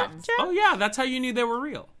Oh yeah. ones. Gem? Oh yeah, that's how you knew they were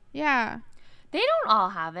real. yeah. They don't all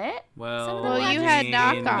have it. Well, Well, I you had mean,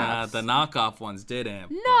 knockoffs. the knockoff ones didn't.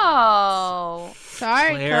 No.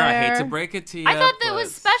 Sorry, Claire, I hate to break it to you. I thought that but-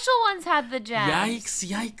 was special ones had the gems. Yikes!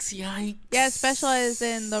 Yikes! Yikes! Yeah, specialized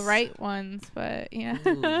in the right ones, but yeah.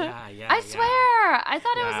 Ooh, yeah. I swear. I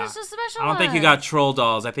thought it Yeah. was just a special I one. don't think you got troll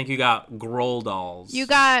dolls. I think you got groll dolls. You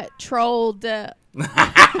got trolled.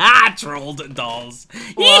 trolled dolls.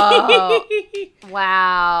 Whoa.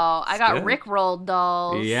 Wow. I got good. Rick rolled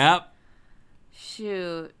dolls. Yep.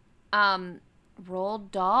 Shoot.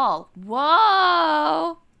 Rolled doll.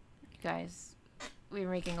 Whoa. You guys, we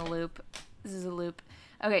were making a loop. This is a loop.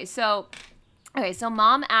 Okay, so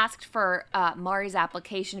mom asked for Mari's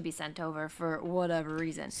application to be sent over for whatever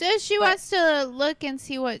reason. So she wants to look and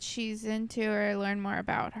see what she's into or learn more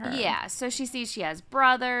about her. Yeah, so she sees she has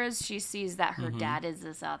brothers. She sees that her dad is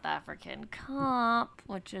a South African cop,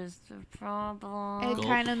 which is the problem. It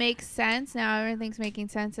kind of makes sense. Now everything's making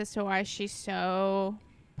sense as to why she's so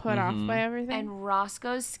put off by everything. And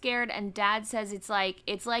Roscoe's scared, and Dad says it's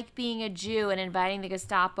like being a Jew and inviting the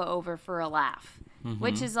Gestapo over for a laugh,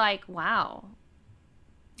 which is like, wow.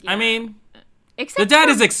 Yeah. I mean, Except the dad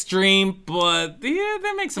for- is extreme, but yeah,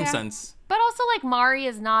 that makes some sense. But also, like, Mari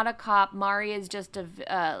is not a cop. Mari is just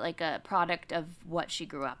a product of what she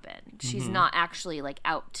grew up in. She's not actually, like,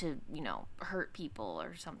 out to, hurt people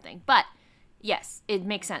or something. But, yes, it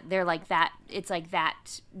makes sense. They're like that. It's like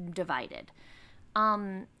that divided.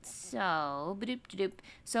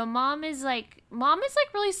 So mom is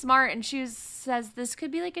really smart, and she says this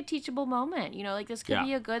could be like a teachable moment, like this could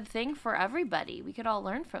be a good thing for everybody. We could all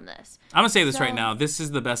learn from this. I'm gonna say this right now. This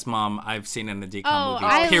is the best mom I've seen in a DCOM movie.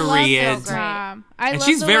 I Period. love this mom. And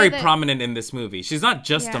she's very prominent in this movie. She's not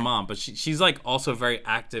just a mom, but she's like also very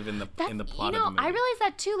active in the plot of the movie. I realized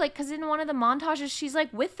that too, like, because in one of the montages, she's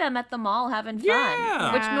like with them at the mall having fun,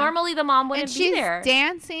 Yeah. which normally the mom wouldn't and be she's there.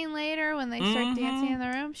 dancing later when they start dancing in the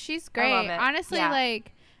room. She's great. love it. Honestly, Yeah.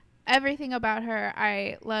 like everything about her,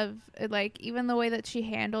 I love. Like even the way that she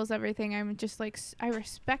handles everything, I'm just like I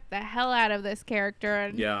respect the hell out of this character.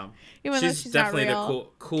 And Yeah, even though she's she's definitely not real. the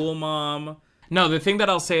cool mom. No, the thing that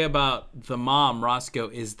I'll say about the mom, Roscoe,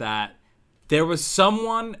 is that there was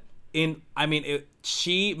someone in. I mean,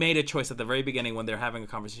 she made a choice at the very beginning when they're having a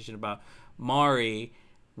conversation about Mari,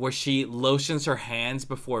 where she lotions her hands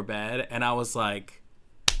before bed, and I was like,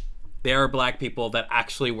 there are black people that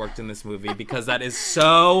actually worked in this movie, because that is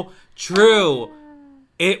so true.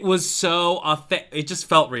 It was so authentic. It just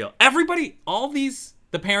felt real. Everybody,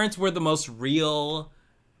 the parents were the most real.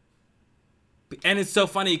 And it's so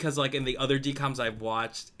funny because, like, in the other DCOMs I've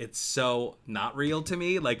watched, it's so not real to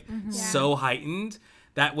me, like, so heightened,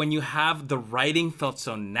 that when you have the writing felt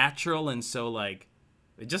so natural and so, like,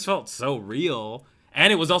 it just felt so real.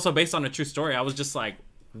 And it was also based on a true story. I was just like,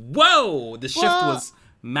 whoa, the shift was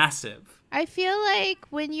massive. I feel like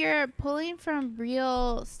when you're pulling from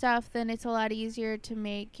real stuff, then it's a lot easier to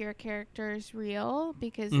make your characters real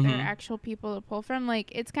because they're actual people to pull from. Like,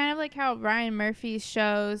 it's kind of like how Ryan Murphy's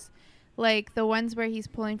shows, like the ones where he's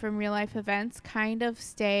pulling from real life events, kind of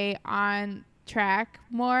stay on track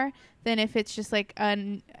more than if it's just like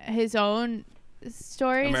his own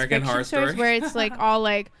stories, American Horror stories, Story. where it's like all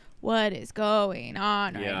like, what is going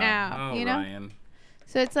on right now? Oh, you know? Ryan.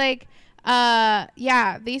 So it's like,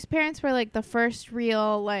 these parents were like the first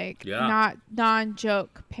real, like, not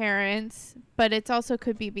non-joke parents, but it's also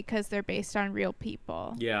could be because they're based on real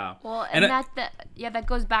people. Yeah. Well, and that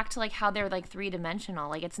goes back to like how they're like three-dimensional.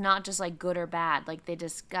 Like, it's not just like good or bad. Like, they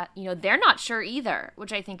just got, they're not sure either,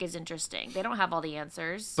 which I think is interesting. They don't have all the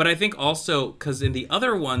answers. But I think also because in the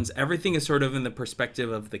other ones, everything is sort of in the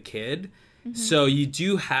perspective of the kid. So you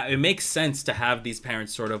do it makes sense to have these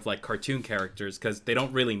parents sort of like cartoon characters because they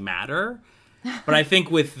don't really matter. But I think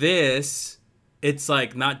with this, it's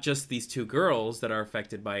like not just these two girls that are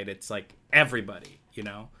affected by it. It's like everybody,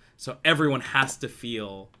 So everyone has to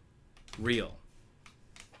feel real.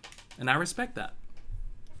 And I respect that.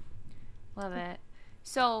 Love it.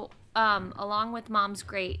 So, along with mom's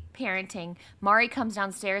great parenting, Mari comes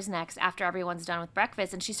downstairs next after everyone's done with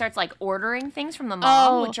breakfast, and she starts like ordering things from the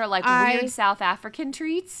mom, which are like weird South African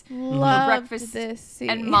treats. Loved Breakfast. this scene.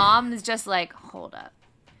 And mom is just like, hold up.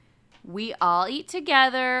 We all eat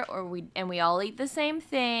together, we all eat the same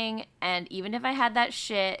thing, and even if I had that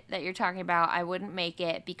shit that you're talking about, I wouldn't make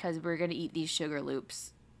it because we're gonna eat these sugar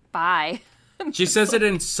loops. Bye. She says it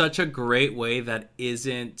in such a great way that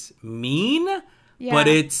isn't mean, but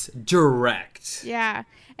it's direct. Yeah.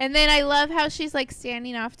 And then I love how she's like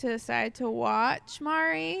standing off to the side to watch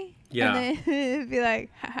Mari. Yeah. And then be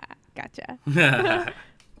like, haha, gotcha.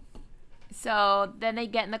 So then they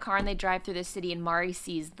get in the car and they drive through the city, and Mari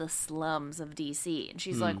sees the slums of DC, and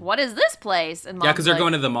she's like, "What is this place?" And Yeah, because they're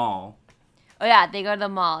going to the mall. Oh yeah, they go to the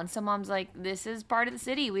mall, and so mom's like, "This is part of the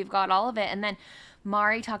city. We've got all of it." And then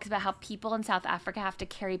Mari talks about how people in South Africa have to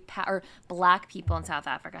carry or black people in South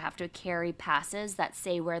Africa have to carry passes that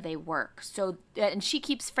say where they work. So, and she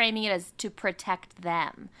keeps framing it as to protect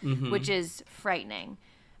them, which is frightening.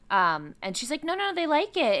 And she's like, no, they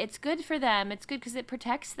like it. It's good for them. It's good because it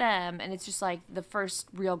protects them. And it's just like the first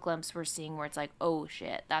real glimpse we're seeing where it's like, oh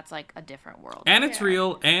shit, that's like a different world. And it's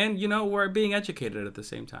real, and we're being educated at the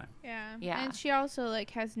same time. Yeah. Yeah. And she also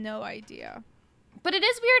like has no idea. But it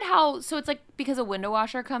is weird how, so it's like because a window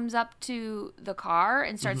washer comes up to the car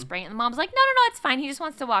and starts spraying it. And the mom's like, no, it's fine. He just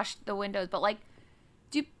wants to wash the windows. But like,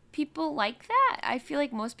 do people like that? I feel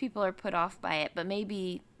like most people are put off by it, but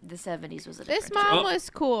maybe the 70s was a different This mom was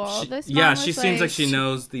cool. She seems like she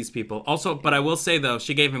knows these people. Also, but I will say though,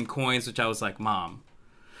 she gave him coins, which I was like, Mom,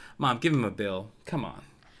 give him a bill. Come on.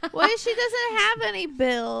 Well, she doesn't have any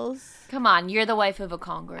bills. Come on, you're the wife of a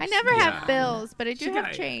congress. I never have bills, but I do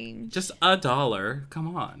have change. Just $1.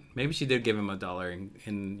 Come on. Maybe she did give him $1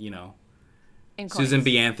 in In Susan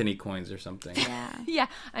B. Anthony coins or something. Yeah. Yeah.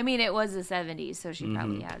 I mean, it was the 70s, so she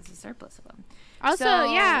probably has a surplus of them. Also,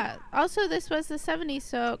 Also, this was the 70s,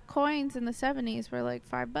 so coins in the 70s were like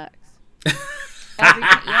 $5. Yeah,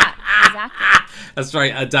 exactly. That's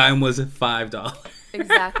right. A dime was $5.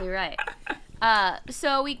 Exactly right.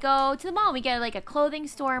 So we go to the mall. We get like a clothing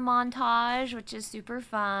store montage, which is super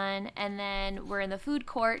fun. And then we're in the food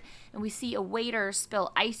court, and we see a waiter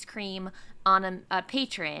spill ice cream on a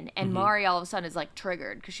patron. And Mari all of a sudden is like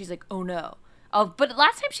triggered because she's like, oh no. Oh, but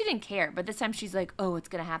last time she didn't care. But this time she's like, oh, it's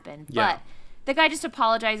going to happen. Yeah. But the guy just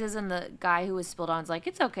apologizes, and the guy who was spilled on is like,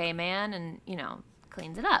 it's okay, man. And,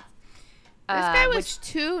 cleans it up. This guy was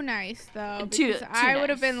too nice, though. Too I would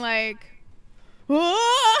have nice. been like,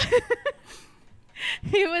 whoa!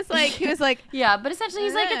 He was like, yeah, but essentially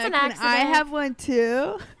he's like, it's an accident. I have one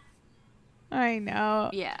too. I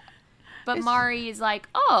know. Yeah. But Mari is like,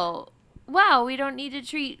 oh, wow, we don't need to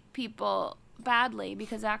treat people badly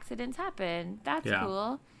because accidents happen. That's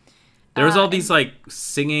cool. There was all these like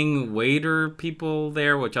singing waiter people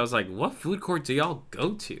there, which I was like, what food court do y'all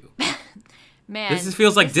go to? Man, this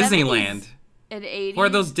feels like the Disneyland. 70s and 80s, Who are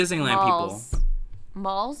those Disneyland malls. people?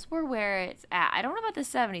 Malls were where it's at. I don't know about the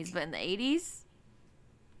 70s, but in the 80s,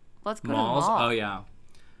 let's go Malls? to the mall. Oh, yeah.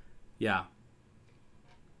 Yeah.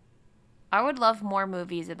 I would love more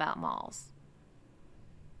movies about malls.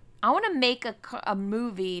 I want to make a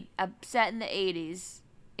movie set in the 80s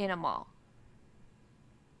in a mall.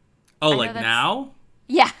 Oh, like now?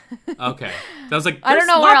 Yeah. Okay. That was like, I there's don't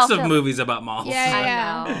know where lots else of to- movies about malls.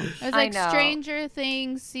 Yeah. I know. It was I like know. Stranger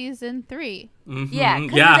Things season 3. Mm-hmm. Yeah,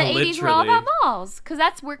 because Yeah, the 80s were all literally. about malls. Because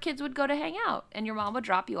that's where kids would go to hang out. And your mom would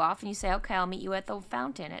drop you off and you say, okay, I'll meet you at the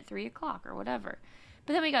fountain at 3 o'clock or whatever.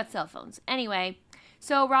 But then we got cell phones. Anyway,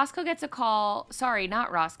 so Roscoe gets a call. Sorry,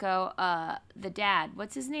 not Roscoe. The dad.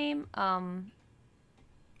 What's his name? I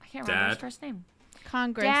can't remember his first name.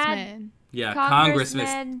 Congressman. Yeah,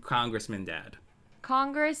 Congressman. Congressman Dad.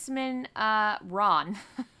 Congressman Ron.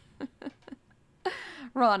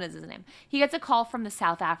 Ron is his name. He gets a call from the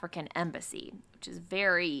South African embassy, which is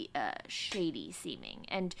very shady seeming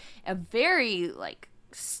and a very like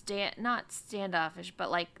not standoffish, but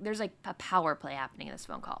like there's like a power play happening in this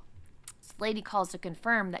phone call. This lady calls to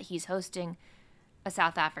confirm that he's hosting a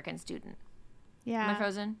South African student. Yeah. Am I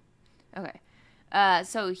frozen? Okay.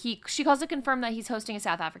 So she calls to confirm that he's hosting a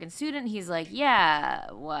South African student. He's like,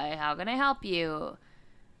 yeah, why, how can I help you?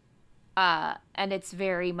 And it's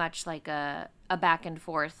very much like a back and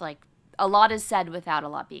forth. Like a lot is said without a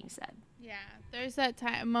lot being said. Yeah. There's that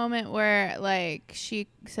moment where like she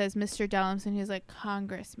says Mr. Dellums and he's like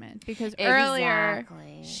Congressman because earlier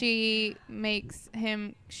she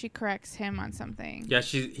corrects him on something. Yeah,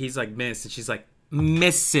 he's like Miss, and she's like,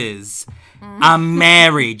 Mrs. I'm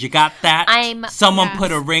married. You got that? Someone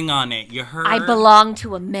put a ring on it. You heard? I belong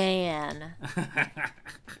to a man.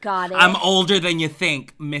 Got it. I'm older than you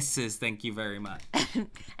think, Mrs. Thank you very much.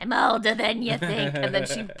 I'm older than you think. And then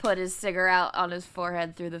she put his cigarette out on his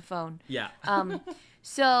forehead through the phone. Yeah.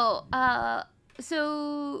 So okay.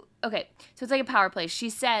 So it's like a power play. She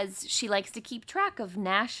says she likes to keep track of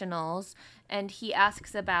nationals, and he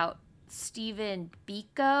asks about Stephen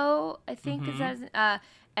Biko, I think is that,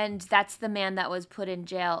 and that's the man that was put in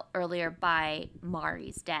jail earlier by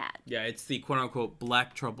Mari's dad. Yeah, it's the quote unquote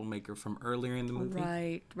black troublemaker from earlier in the movie.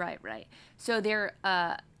 Right. So they're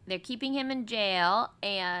keeping him in jail,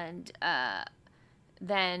 and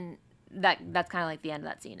then that's kind of like the end of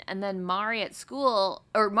that scene. And then Mari at school,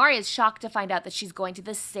 or Mari is shocked to find out that she's going to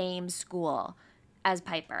the same school as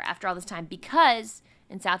Piper after all this time, because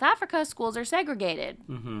in South Africa schools are segregated.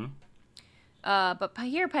 Mm-hmm. But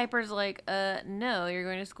here Piper's like, no, you're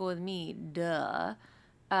going to school with me, duh.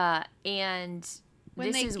 And When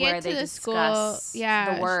this they is get where to they the discuss school,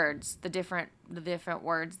 yeah. the words, the different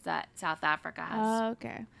words that South Africa has Oh,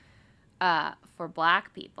 okay. for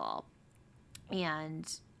black people. And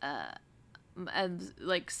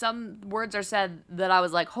like some words are said that I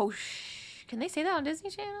was like, oh, can they say that on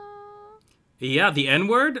Disney Channel? Yeah, the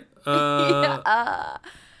N-word?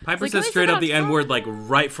 Piper like, says can straight we up say the that on N-word, like,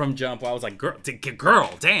 right from jump. I was like, girl,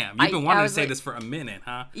 damn. You've been wanting to say like- this for a minute,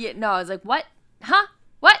 huh? Yeah, no, I was like, what? huh?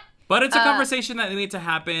 What? But it's a conversation that needs to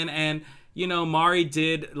happen, and Mari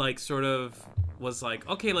did like sort of was like,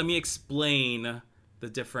 okay, let me explain the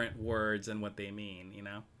different words and what they mean.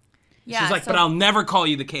 Yeah, She's like, but I'll never call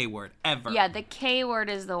you the K word ever. Yeah, the K word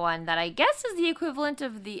is the one that I guess is the equivalent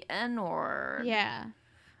of the N word. Yeah.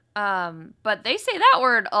 But they say that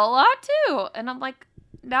word a lot too, and I'm like,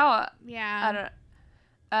 no, Yeah.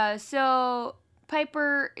 I don't. So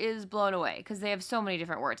Piper is blown away because they have so many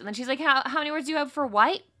different words, and then she's like, how many words do you have for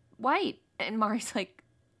white? White, and Mari's like,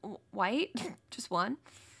 white, just one.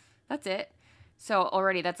 That's it. So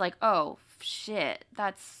already that's like, oh shit,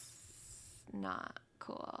 that's not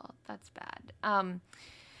cool. That's bad.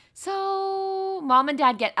 So mom and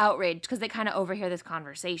dad get outraged because they kind of overhear this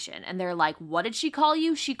conversation, and they're like, what did she call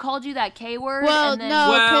you? She called you that K word? Well, and then-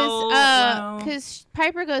 no, because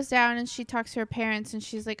Piper goes down and she talks to her parents, and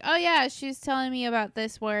she's like, oh yeah, she's telling me about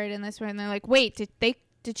this word and this word, and they're like, wait,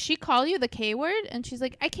 did she call you the K word? And she's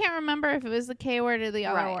like, I can't remember if it was the K word or the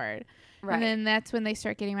other word. Right. And then that's when they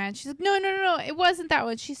start getting mad. She's like, no, it wasn't that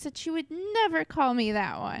one. She said she would never call me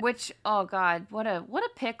that one. Which, oh God, what a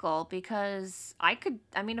pickle, because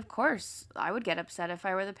of course, I would get upset if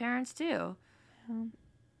I were the parents too.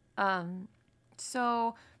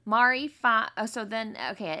 So Mari,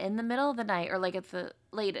 in the middle of the night, or like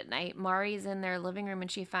late at night, Mari's in their living room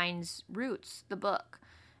and she finds Roots, the book.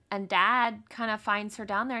 And dad kind of finds her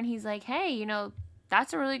down there and he's like, hey,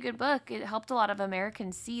 that's a really good book. It helped a lot of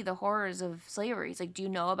Americans see the horrors of slavery. He's like, do you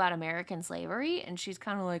know about American slavery? And she's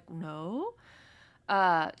kind of like, no.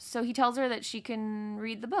 So he tells her that she can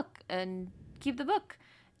read the book and keep the book.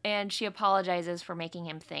 And she apologizes for making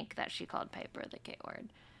him think that she called Piper the K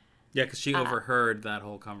word. Yeah, because she overheard that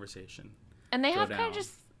whole conversation. And they have kind of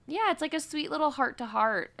just, it's like a sweet little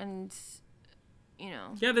heart-to-heart. And,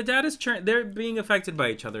 Yeah, the dad is they're being affected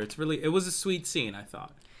by each other. It was a sweet scene, I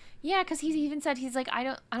thought. Yeah, because he even said, he's like, I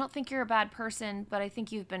don't think you're a bad person, but I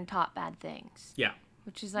think you've been taught bad things. Yeah.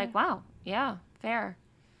 Which is like, wow, yeah, fair.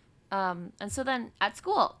 And so then at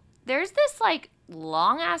school, there's this like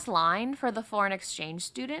long ass line for the foreign exchange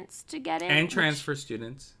students to get in. And transfer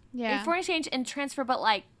students. Yeah. Foreign exchange and transfer, but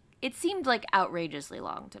like, it seemed like outrageously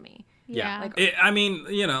long to me. Yeah.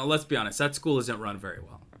 Let's be honest, that school isn't run very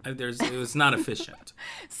well. It was not efficient.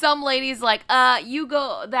 Some lady's like, you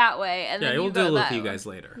go that way, and then we'll you go deal with that you way. guys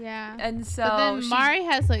later. Yeah. And so But then Mari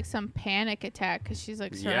has like some panic attack because she's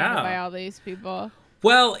like surrounded by all these people.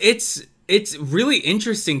 Well, it's really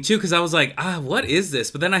interesting too, because I was like, what is this?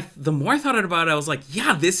 But then the more I thought about it, I was like,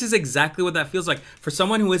 yeah, this is exactly what that feels like for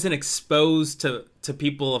someone who isn't exposed to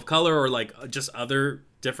people of color or like just other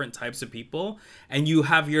different types of people, and you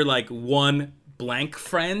have your like one blank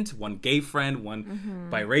friend, one gay friend, one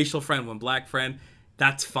biracial friend, one black friend.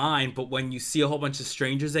 That's fine, but when you see a whole bunch of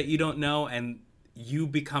strangers that you don't know and you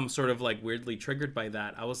become sort of like weirdly triggered by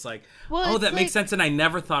that, I was like, that makes sense, and I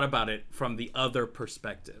never thought about it from the other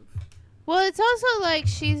perspective. Well, it's also like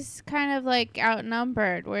she's kind of like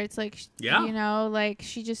outnumbered, where it's like, like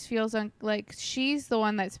she just feels like she's the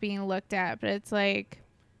one that's being looked at, but it's like,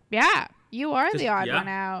 yeah, you are the odd one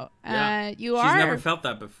out. She's never felt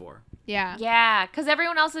that before. Yeah. Yeah, because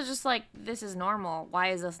everyone else is just like, this is normal. Why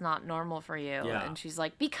is this not normal for you? Yeah. And she's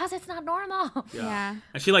like, because it's not normal. Yeah.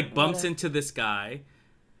 And she like bumps into this guy,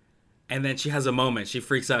 and then she has a moment. She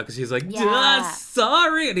freaks out because he's like,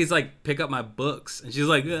 sorry. And he's like, pick up my books. And she's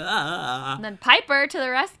like, ah. And then Piper, to the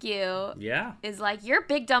rescue, is like, you're a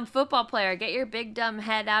big dumb football player. Get your big dumb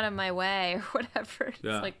head out of my way, or whatever. It's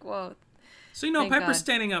like, whoa. So, Piper's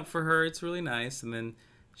standing up for her. It's really nice. And then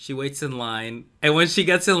she waits in line. And when she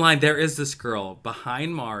gets in line, there is this girl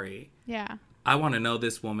behind Mari. Yeah. I want to know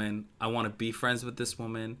this woman. I want to be friends with this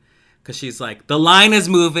woman. Because she's like, the line is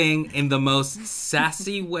moving in the most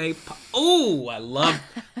sassy way. I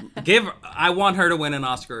want her to win an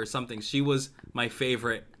Oscar or something. She was my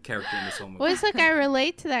favorite character in this whole movie. Well, it's like I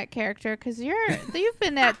relate to that character because you've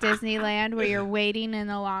been at Disneyland where you're waiting in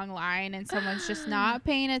a long line and someone's just not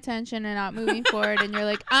paying attention and not moving forward, and you're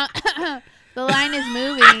like, the line is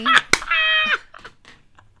moving.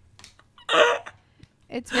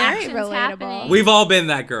 It's very Action's relatable. happening. We've all been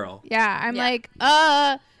that girl. Yeah, I'm like,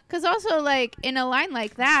 because also like in a line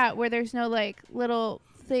like that where there's no like little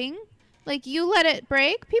thing, like you let it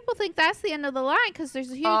break, people think that's the end of the line because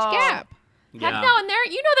there's a huge gap. Heck no, and there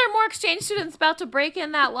are more exchange students about to break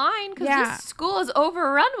in that line because this school is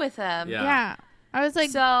overrun with them. Yeah. I was like,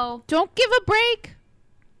 so don't give a break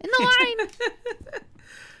in the line.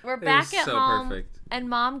 We're back at home, perfect. and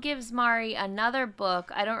Mom gives Mari another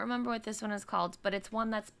book. I don't remember what this one is called, but it's one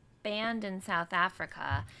that's banned in South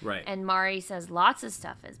Africa. Right. And Mari says lots of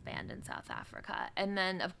stuff is banned in South Africa. And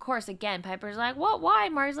then, of course, again, Piper's like, what? Why?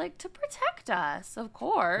 Mari's like, to protect us, of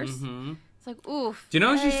course. Mm-hmm. It's like, oof. Do you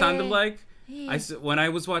know what she sounded hey. like? When I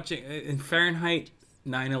was watching in Fahrenheit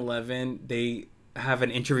 9/11, they have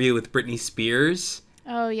an interview with Britney Spears.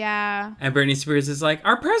 Oh, yeah. And Britney Spears is like,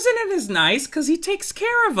 our president is nice because he takes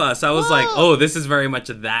care of us. I was like, oh, this is very much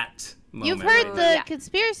that moment. You've heard the Yeah.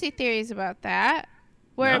 conspiracy theories about that,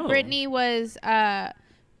 where No. Britney was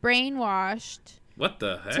brainwashed What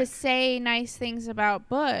the heck? to say nice things about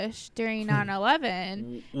Bush during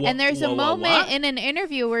 9/11. And there's a moment in an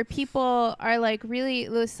interview where people are like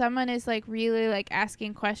someone is like really like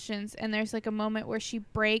asking questions, and there's like a moment where she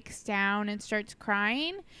breaks down and starts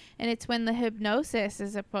crying, and it's when the hypnosis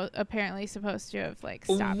is apparently supposed to have like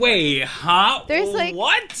stopped. Wait, huh? There's, like-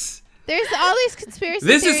 what? There's all these conspiracy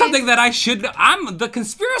This theories. is something that I'm the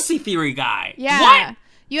conspiracy theory guy. Yeah. What?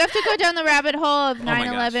 You have to go down the rabbit hole of my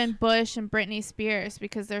 9/11 Bush and Britney Spears,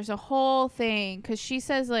 because there's a whole thing. Because she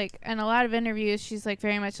says, like, in a lot of interviews, she's like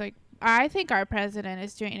very much like, I think our president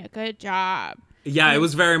is doing a good job. Yeah, it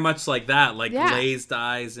was very much like that, like Yeah. glazed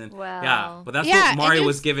eyes and Well. yeah. But that's Yeah, what Mari it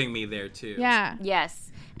was just- giving me there too. Yeah. Yes.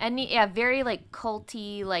 And yeah, very like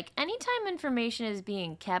culty. Like anytime information is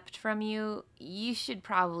being kept from you, you should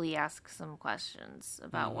probably ask some questions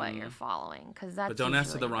about what you're following, because that's. But don't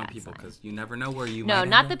ask to usually the a wrong bad people, sign. because you never know where you. No, might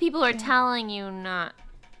not end the up. people who are telling you not.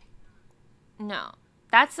 No,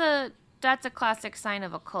 that's a classic sign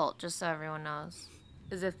of a cult. Just so everyone knows,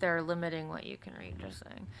 is if they're limiting what you can read. Just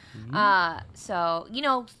saying. So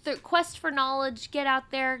quest for knowledge. Get out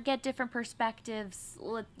there. Get different perspectives.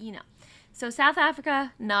 So South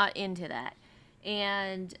Africa, not into that.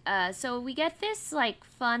 And so we get this like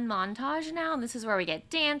fun montage now, and this is where we get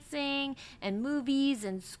dancing and movies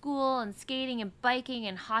and school and skating and biking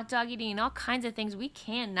and hot dog eating and all kinds of things we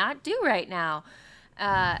cannot do right now.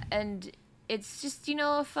 And it's just,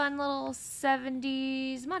 a fun little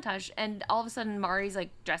 70s montage. And all of a sudden Mari's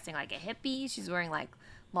like dressing like a hippie. She's wearing like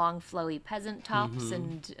long flowy peasant tops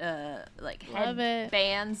and like Love it.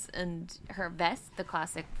 headbands, and her vest, the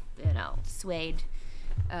classic suede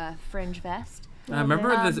fringe vest. Remember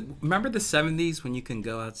the 70s when you can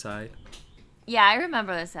go outside? Yeah, I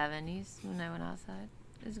remember the 70s when I went outside.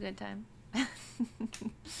 It was a good time.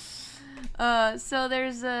 So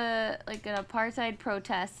there's an apartheid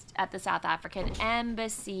protest at the South African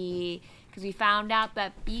embassy, because we found out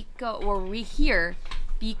that Biko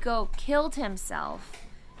killed himself,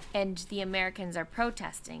 and the Americans are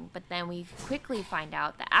protesting. But then we quickly find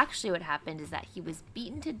out that actually what happened is that he was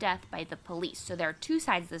beaten to death by the police. So there are two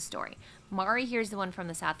sides of the story. Mari hears the one from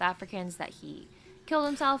the South Africans that he killed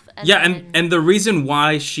himself. And the reason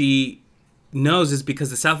why she knows is because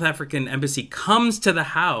the South African embassy comes to the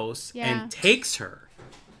house and takes her.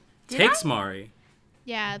 Takes Mari.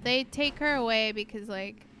 Yeah, they take her away because,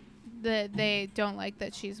 like, they don't like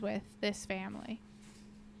that she's with this family.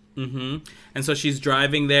 Mm-hmm. And so she's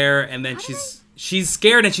driving there, and then she's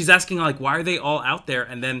scared, and she's asking, like, why are they all out there?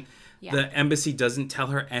 And then the embassy doesn't tell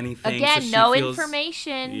her anything. Again, so she no feels,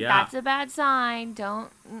 information. Yeah. That's a bad sign.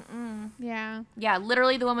 Don't. Yeah. Yeah,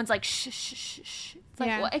 literally the woman's like, shh, shh, shh, shh. It's like,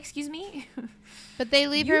 Yeah. what? Excuse me? But they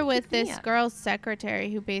leave You her with picked me this up. girl's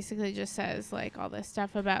secretary who basically just says, like, all this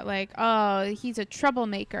stuff about, like, oh, he's a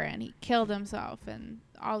troublemaker and he killed himself, and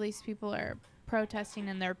all these people are protesting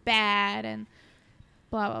and they're bad and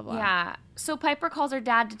blah, blah, blah. Yeah. So Piper calls her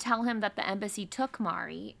dad to tell him that the embassy took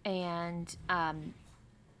Mari, and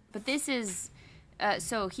but this is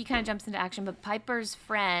so he kind of jumps into action. But Piper's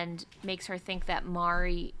friend makes her think that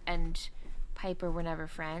Mari and Piper were never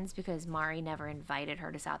friends because Mari never invited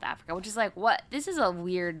her to South Africa, which is like, what? This is a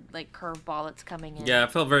weird like curveball that's coming in. Yeah,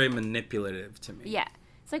 it felt very manipulative to me. Yeah.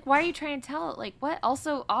 It's like, why are you trying to tell? Like, what?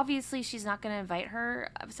 Also, obviously, she's not going to invite her.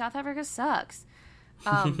 South Africa sucks.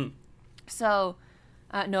 So,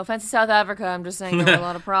 no offense to South Africa. I'm just saying there are a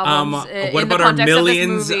lot of problems. What about our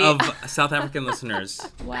millions of South African listeners?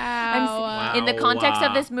 Wow. In the context Wow.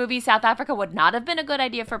 of this movie, South Africa would not have been a good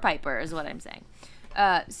idea for Piper, is what I'm saying.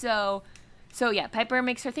 So yeah, Piper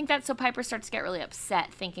makes her think that. So Piper starts to get really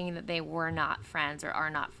upset, thinking that they were not friends or are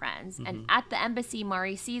not friends. And at the embassy,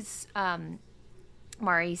 Mari sees the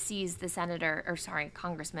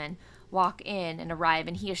congressman walk in and arrive,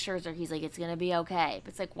 and he assures her, he's like, it's gonna be okay. But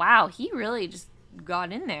it's like, wow, he really just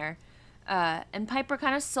got in there. And Piper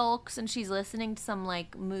kind of sulks, and she's listening to some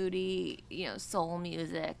like moody, soul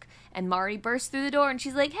music. And Mari bursts through the door, and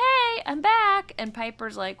she's like, "Hey, I'm back." And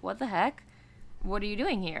Piper's like, "What the heck? What are you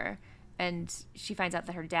doing here?" And she finds out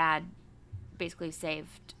that her dad basically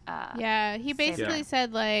saved. Yeah, he basically Yeah.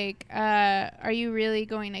 said, like, are you really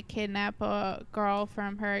going to kidnap a girl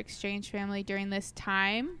from her exchange family during this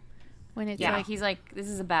time? When it's Yeah, like, he's like, this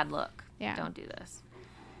is a bad look. Yeah. Don't do this.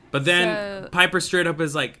 But then So- Piper straight up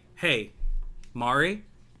is like, "Hey, Mari,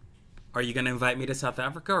 are you gonna invite me to South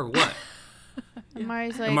Africa or what?" and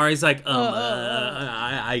Mari's like, And Mari's like,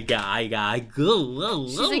 I go.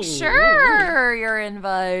 She's like, sure, you're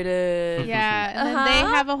invited. yeah. And then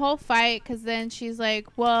they have a whole fight because then she's like,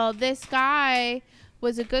 well, this guy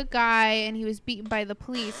was a good guy and he was beaten by the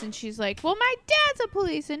police. And she's like, well, my dad's a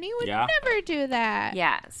police and he would Yeah. never do that.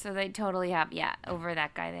 Yeah, so they totally have, over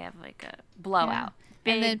that guy, they have like a blowout.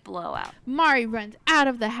 Big And then- blowout. Mari runs out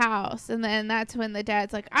of the house. And then that's when the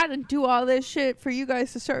dad's like, I didn't do all this shit for you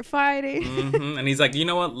guys to start fighting. And he's like, you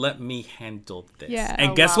know what? Let me handle this. Yeah. And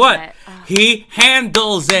I guess love what? it. Ugh. He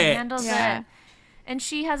handles it. Handles Yeah. it. And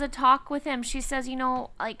she has a talk with him. She says,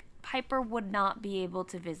 like, Piper would not be able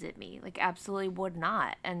to visit me. Like, absolutely would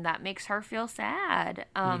not. And that makes her feel sad.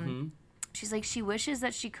 She's like, she wishes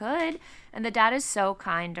that she could. And the dad is so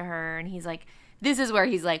kind to her. And he's like, this is where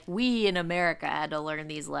he's like, we in America had to learn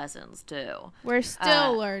these lessons too. We're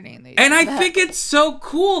still learning these. And I think it's so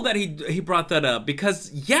cool that he brought that up because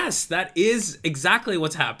yes, that is exactly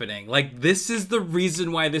what's happening. Like this is the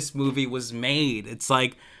reason why this movie was made. It's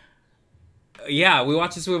like, yeah, we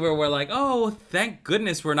watch this movie where we're like, oh, thank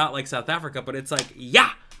goodness we're not like South Africa, but it's like, yeah,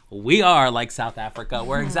 we are like South Africa.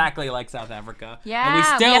 We're exactly like South Africa. Yeah, and we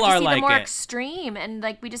still have to are see like the more it. extreme, and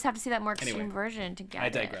like we just have to see that more extreme Anyway, version to get I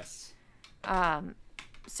it. digress.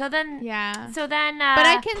 So then, Yeah. So then, But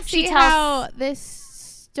I can she see tells- how this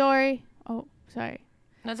story. Oh, sorry.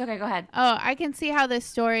 No, it's okay. Go ahead. Oh, I can see how this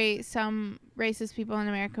story, some racist people in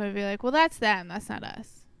America would be like, well, that's them. That's not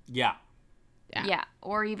us. Yeah. Yeah. Yeah,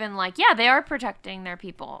 or even like, they are protecting their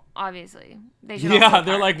people. Obviously, they should. Yeah, also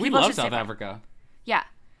they're part- like, we people love should stay South apart. Africa. Yeah,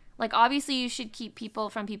 like obviously you should keep people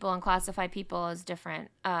from people and classify people as different.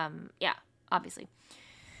 Yeah, obviously.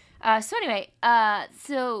 So anyway,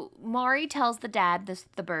 so Mari tells the dad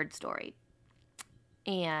the bird story,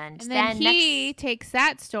 and And then he takes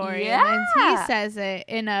that story and then Yeah. he says it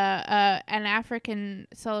in an African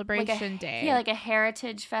like celebration a, day. yeah, like a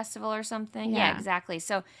heritage festival or something. Yeah, Yeah. exactly.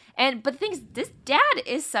 So, but the thing is, this dad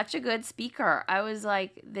is such a good speaker. I was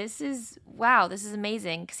like, this is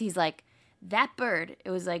amazing because he's like that bird.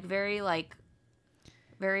 It was like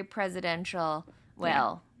very presidential.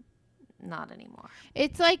 Well, not anymore.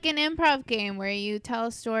 It's like an improv game where you tell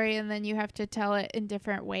a story and then you have to tell it in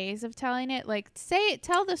different ways of telling it. Like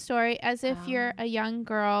tell the story as if you're a young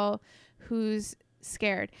girl who's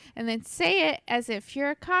scared, and then say it as if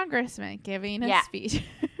you're a congressman giving a Yeah. speech.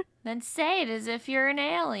 Then say it as if you're an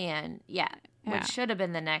alien. Yeah. Yeah. Which should have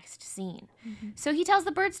been the next scene. So he tells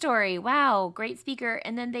the bird story. Wow, great speaker.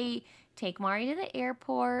 And then they take Mari to the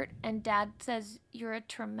airport, and Dad says, "You're a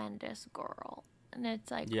tremendous girl." And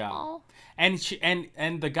it's like, Yeah. oh, And she and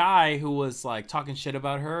the guy who was like talking shit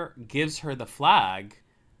about her gives her the flag,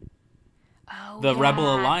 the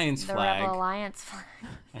Rebel Alliance the flag. Rebel Alliance flag.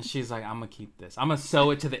 and she's like, "I'm gonna keep this. I'm gonna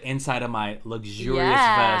sew it to the inside of my luxurious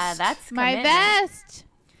Yeah, vest." that's My commitment. vest.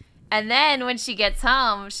 And then when she gets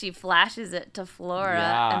home, she flashes it to Flora,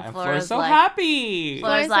 yeah, and Flora's so like, happy.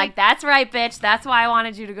 Flora's Flora's like, like- "That's right, bitch. That's why I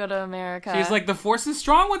wanted you to go to America." She's like, "The force is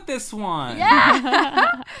strong with this one."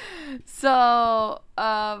 Yeah. So,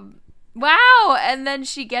 wow. And then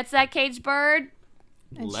she gets that caged bird.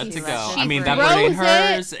 Let's she go. lets I it mean, free. that bird ain't Throws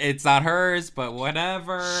it. hers. It's not hers, but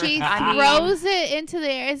whatever. She I mean- throws it into the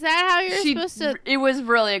air. Is that how you're supposed to? It was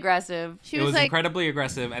really aggressive. She it was was like, incredibly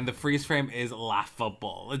aggressive, and the freeze frame is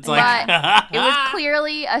laughable. It's But like it was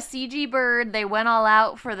clearly a CG bird. They went all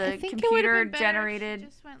out for I the think it would've computer been better if she generated.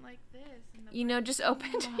 just went like this. And the You know, just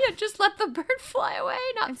opened. Yeah, just let the bird fly away,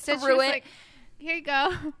 not Instead, she through was it. like, "Here you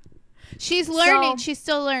go." She's learning. So- She's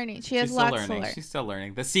still learning. She has She's still lots to learning. learn. She's still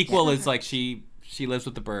learning. The sequel is like she lives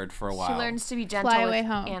with the bird for a while. She learns to be gentle Fly with away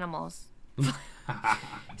home. animals.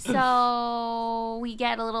 So we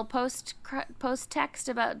get a little post text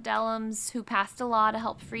about Dellums who passed a law to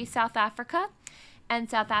help free South Africa. And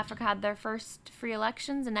South Africa had their first free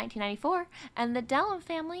elections in 1994. And the Dellum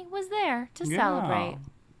family was there to Yeah. celebrate.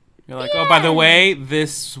 You're like, oh, by the way,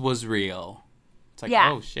 this was real. It's like,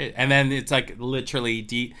 Yeah. oh shit, and then it's like literally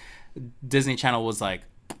Disney Channel was like,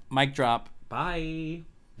 mic drop, bye.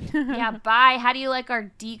 Yeah, bye. How do you like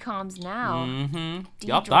our DComs now? Mm-hmm.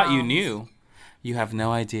 Y'all thought you D-drums. knew. You have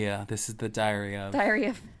no idea. This is the diary of. Diary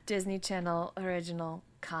of Disney Channel original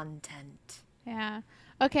content. Yeah.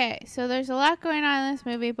 Okay, so there's a lot going on in this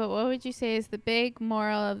movie, but what would you say is the big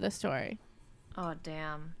moral of the story? Oh,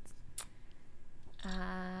 damn.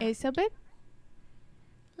 Is so big?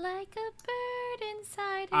 Like a bird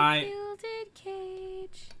inside I- a gilded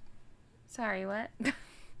cage. Sorry, what?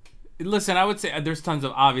 Listen, I would say there's tons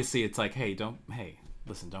of, obviously it's like, hey,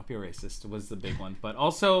 listen, don't be a racist was the big one. But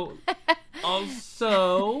also,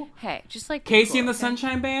 Hey, just like Casey and the okay?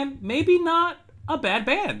 Sunshine Band, maybe not a bad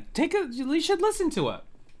band. You should listen to it.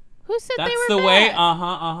 Who said That's they were the way. bad?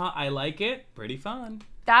 I like it. Pretty fun.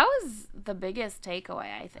 That was the biggest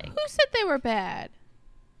takeaway, I think. Who said they were bad?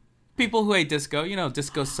 People who hate disco,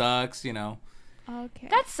 disco sucks, Okay.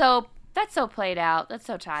 That's so played out. That's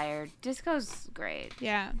so tired. Disco's great.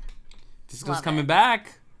 yeah. Disco's Love coming it.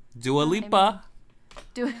 back. Dua Lipa.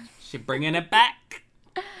 Do She bringing it back.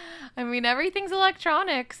 I mean, everything's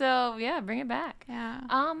electronic, so yeah, bring it back. Yeah.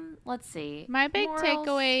 Let's see. My big Morals.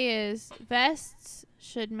 takeaway is vests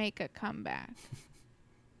should make a comeback.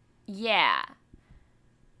 Yeah.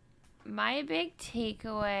 My big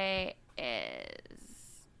takeaway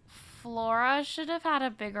is Flora should have had a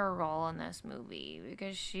bigger role in this movie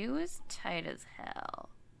because she was tight as hell.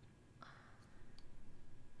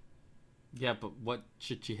 Yeah, but what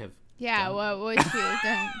should she have? Yeah, done? what would she have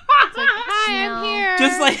done? It's like, hi, No. I'm here.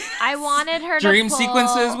 Just like I wanted her dream to pull,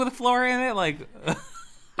 sequences with Flora in it, like.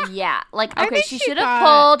 Yeah, like I okay, think she she should have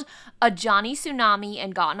got- pulled a Johnny Tsunami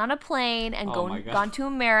and gotten on a plane and Oh my God. gone to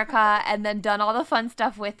America and then done all the fun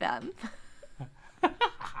stuff with them.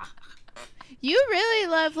 You really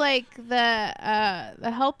love like the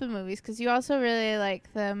Helping movies because you also really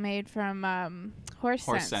like the maid from Horse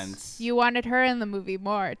Horse Sense. Sense. You wanted her in the movie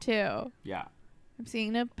more too. Yeah. I'm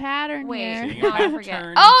seeing a pattern Wait, here. Seeing a no, I pattern. forget.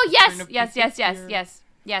 Oh yes, Turn up yes, the yes, yes, gear.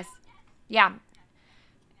 yes. Yeah.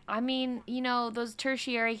 I mean, those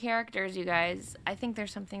tertiary characters, you guys. I think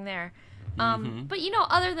there's something there. Mm-hmm. But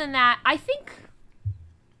other than that, I think.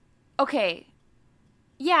 Okay.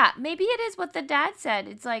 Yeah, maybe it is what the dad said.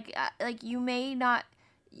 It's like you may not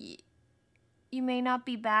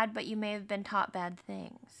be bad, but you may have been taught bad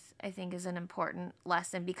things. I think is an important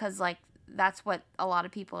lesson because like that's what a lot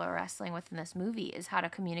of people are wrestling with in this movie is how to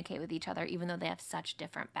communicate with each other, even though they have such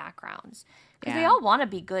different backgrounds. Because they Yeah. all want to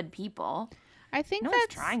be good people. I think No one's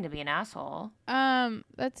that's trying to be an asshole.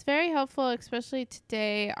 that's very helpful, especially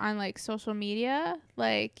today on like social media.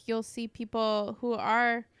 Like you'll see people who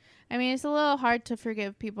are, I mean, it's a little hard to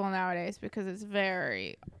forgive people nowadays because it's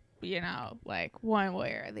very, like one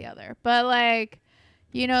way or the other. But like,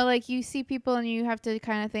 like you see people and you have to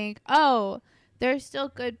kind of think, oh, they're still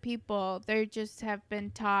good people. They just have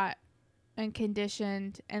been taught and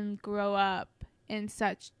conditioned and grow up in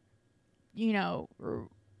such,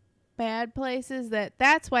 bad places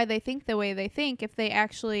that's why they think the way they think. If they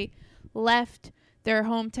actually left their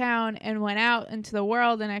hometown and went out into the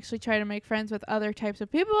world and actually try to make friends with other types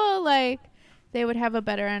of people, like they would have a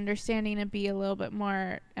better understanding and be a little bit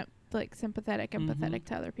more like sympathetic, empathetic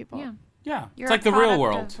to other people. Yeah. Yeah. You're It's a like the real product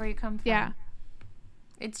world. of where you come from. Yeah.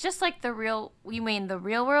 It's just like the real. You mean the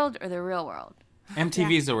real world or the real world?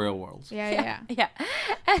 MTV's the real world. Yeah. Yeah.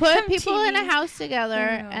 Put people in a MTV. house together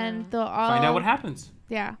and they'll all Find out what happens.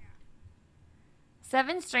 Yeah.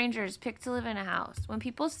 7 strangers pick to live in a house. When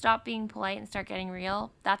people stop being polite and start getting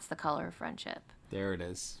real, that's the color of friendship. There it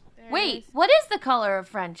is. Wait, what is the color of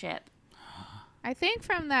friendship? I think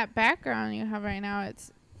from that background you have right now,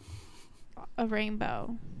 it's a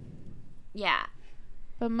rainbow. Yeah,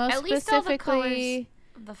 But most At least all the specifically,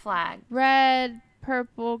 the flag. red,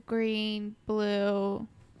 purple, green, blue,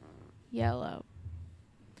 yellow.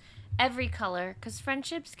 Every color, because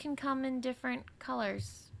friendships can come in different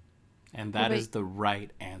colors. And that Well, is the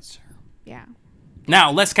right answer. Yeah. Now,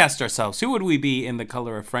 let's cast ourselves. Who would we be in the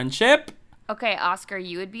color of friendship? Okay, Oscar,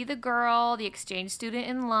 you would be the girl, the exchange student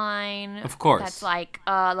in line. Of course. That's like,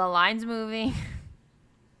 the line's moving.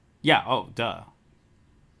 Yeah, oh, duh.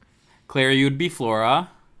 Claire, you would be Flora.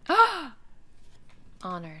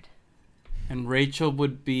 Honored. And Rachel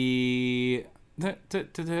would be...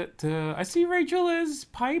 I see Rachel as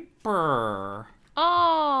Piper.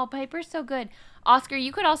 Oh, Piper's so good. Oscar,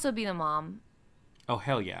 you could also be the mom. Oh,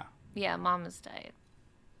 hell yeah. Yeah, mom is tight.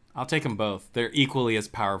 I'll take them both. They're equally as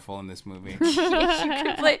powerful in this movie. Yeah, you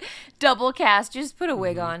could play double cast. Just put a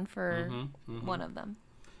wig Mm-hmm. on for one of them.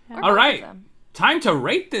 Or both All of right. them. Time to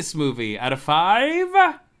rate this movie out of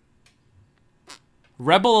 5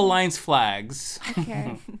 Rebel Alliance flags.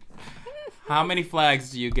 Okay. How many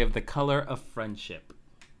flags do you give the color of friendship?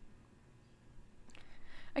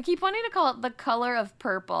 I keep wanting to call it the color of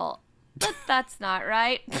purple, but that's not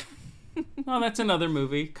right. Oh, that's another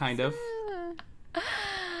movie, kind of.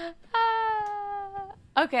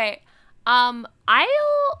 Okay. I'll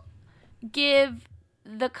give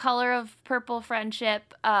the color of purple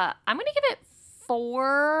friendship. I'm gonna give it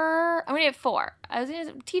 4. I'm gonna give it 4. I was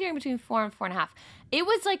teetering between 4 and 4.5. It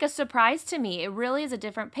was like a surprise to me. It really is a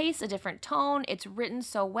different pace, a different tone. It's written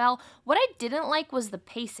so well. What I didn't like was the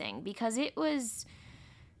pacing, because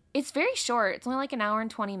it's very short. It's only like an hour and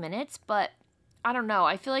 20 minutes, but I don't know.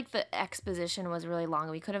 I feel like the exposition was really long.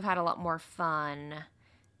 We could have had a lot more fun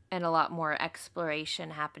and a lot more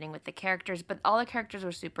exploration happening with the characters, but all the characters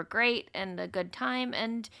were super great and a good time,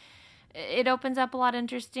 and it opens up a lot of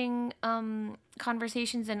interesting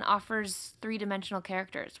conversations and offers 3-dimensional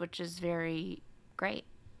characters, which is very great.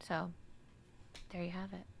 So there you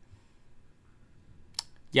have it.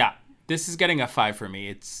 Yeah, this is getting a 5 for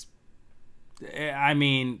me.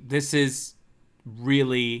 This is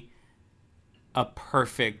really a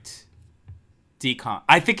perfect decom.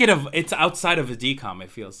 I think it's outside of a decom.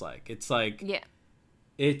 It feels like it's like, yeah,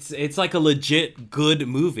 it's like a legit good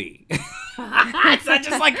movie. It's not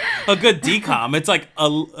just like a good decom. It's like a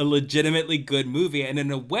legitimately good movie, and in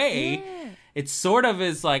a way, it sort of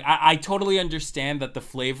is like I totally understand that the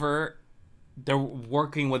flavor, they're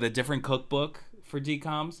working with a different cookbook for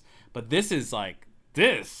decoms, but this is like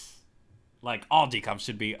all decoms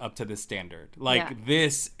should be up to this standard. Like,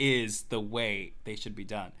 this is the way they should be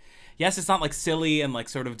done. Yes, it's not like silly and like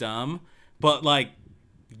sort of dumb, but like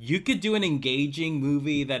you could do an engaging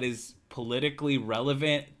movie that is politically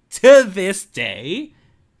relevant to this day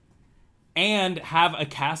and have a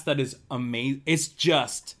cast that is amazing. It's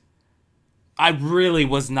just, I really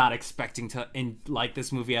was not expecting to like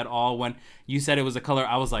this movie at all. When you said it was a color,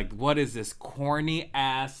 I was like, what is this corny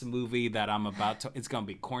ass movie that I'm about to, it's going to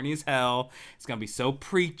be corny as hell. It's going to be so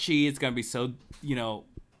preachy. It's going to be so,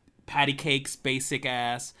 patty cakes, basic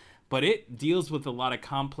ass, but it deals with a lot of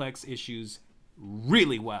complex issues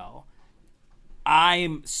really well.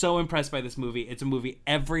 I'm so impressed by this movie. It's a movie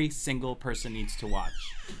every single person needs to watch.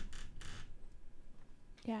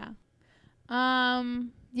 Yeah.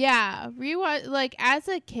 Yeah, rewatch, like, as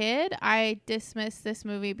a kid, I dismissed this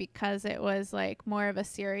movie because it was like more of a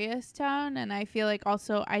serious tone, and I feel like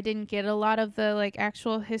also I didn't get a lot of the like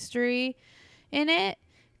actual history in it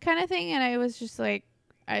kind of thing, and I was just like,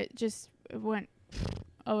 I just went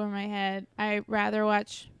over my head. I rather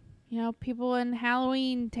watch, people in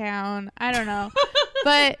Halloween Town. I don't know.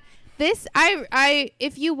 But this, I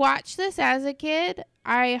if you watch this as a kid,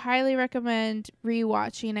 I highly recommend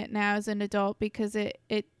rewatching it now as an adult, because it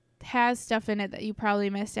has stuff in it that you probably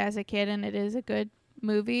missed as a kid, and it is a good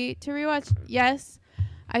movie to rewatch. Yes,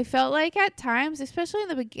 I felt like at times, especially in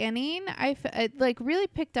the beginning, it like really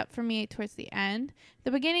picked up for me towards the end.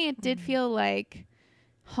 The beginning, it did feel like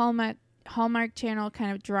Hallmark Channel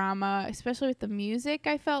kind of drama, especially with the music.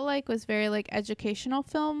 I felt like was very like educational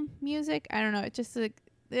film music. I don't know, it just like,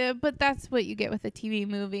 but that's what you get with a TV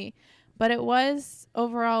movie. But it was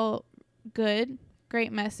overall good,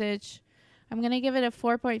 great message. I'm gonna give it a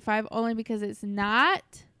 4.5 only because it's not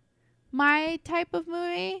my type of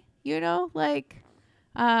movie.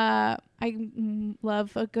 I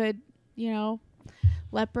love a good,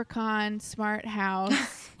 leprechaun, smart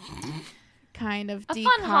house. Kind of a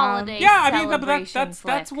fun holiday. Yeah, I mean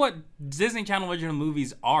that's what Disney Channel original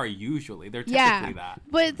movies are usually. They're typically that.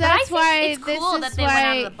 But that's why it's cool that they went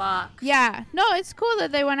out of the box. Yeah, no, it's cool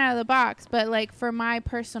that they went out of the box. But like for my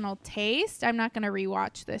personal taste, I'm not gonna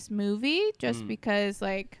rewatch this movie just because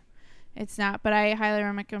like it's not. But I highly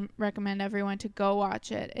recommend everyone to go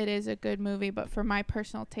watch it. It is a good movie. But for my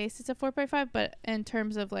personal taste, it's a 4.5. But in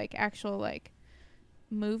terms of like actual like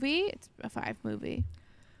movie, it's a 5 movie.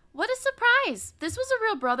 What a surprise. This was a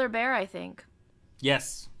real Brother Bear, I think.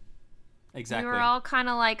 Yes. Exactly. We were all kind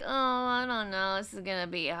of like, oh, I don't know, this is going to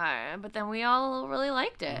be hard. But then we all really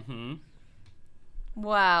liked it. Mm-hmm.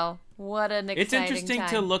 Wow. What an exciting It's interesting time.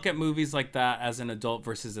 to look at movies like that as an adult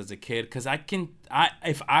versus as a kid. Because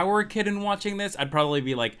if I were a kid and watching this, I'd probably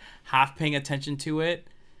be like half paying attention to it.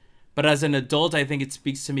 But as an adult, I think it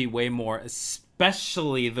speaks to me way more,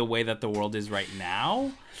 especially the way that the world is right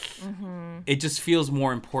now. Mm-hmm. It just feels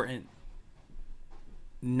more important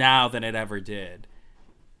now than it ever did.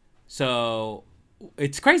 So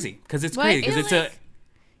it's crazy because it's crazy because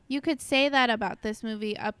You could say that about this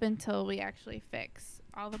movie up until we actually fix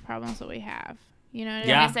all the problems that we have. You know what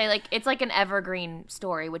I mean? Say, like, it's like an evergreen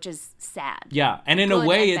story, which is sad. Yeah, and in a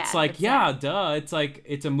way, it's like, yeah, duh. It's like,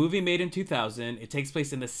 it's a movie made in 2000. It takes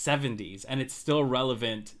place in the 70s, and it's still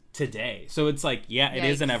relevant today. So it's like, yeah, it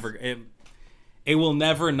is an it will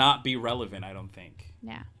never not be relevant, I don't think.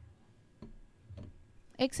 Yeah.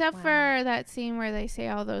 Except for that scene where they say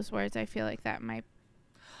all those words, I feel like that might...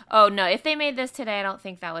 Oh, no. If they made this today, I don't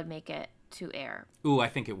think that would make it to air. Ooh, I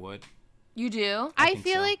think it would. You do? I think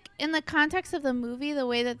feel so. like in the context of the movie, the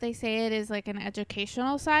way that they say it is like an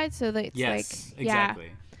educational side, so that it's Yes, like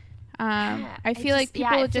exactly. I I feel like just- yeah,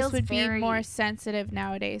 people it just feels would be very- more sensitive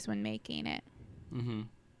nowadays when making it. Mm-hmm.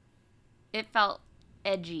 It felt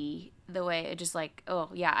edgy the way it just like, oh,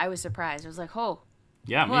 yeah, I was surprised. I was like, oh.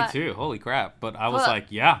 Yeah, me What? too. Holy crap. But I was What? like,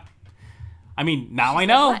 yeah. I mean, now She's I like,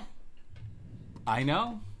 know. "What?" I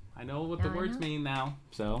know. I know what the Now I words know. mean now.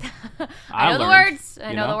 So I know the learned, words. I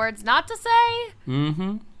you know the know? words not to say.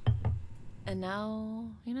 Mm-hmm. And now,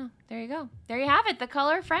 there you go. There you have it. The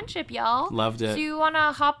color of friendship, y'all. Loved it. So you want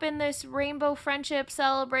to hop in this rainbow friendship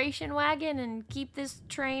celebration wagon and keep this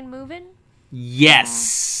train moving? Yes.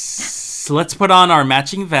 So let's put on our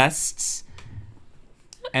matching vests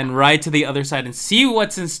and ride to the other side and see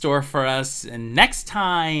what's in store for us. And next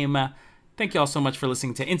time, thank you all so much for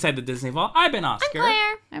listening to Inside the Disney Vault. I've been Oscar. I'm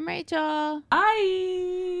Claire. I'm Rachel.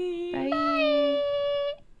 Bye. Bye.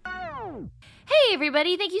 Hey,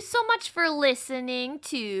 everybody. Thank you so much for listening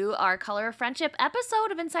to our Color of Friendship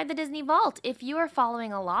episode of Inside the Disney Vault. If you are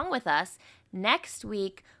following along with us, next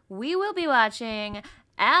week we will be watching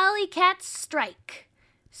Alley Cat Strike.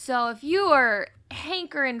 So if you are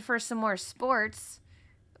hankering for some more sports,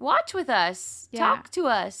 watch with us. Yeah. Talk to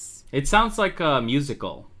us. It sounds like a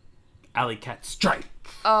musical. Alley Cat Strike.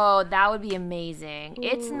 Oh, that would be amazing.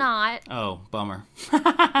 It's Ooh. not. Oh, bummer.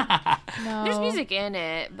 No. There's music in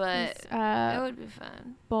it, but It's, it would be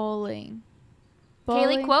fun. bowling.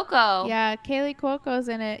 Kaylee Cuoco. Yeah, Kaylee Cuoco's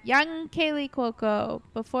in it. Young Kaylee Cuoco.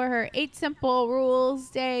 Before her 8 Simple Rules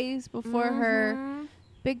days. Before her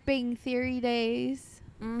Big Bang Theory days.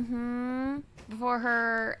 Mm-hmm. Before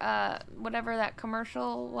her, whatever that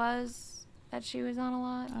commercial was that she was on a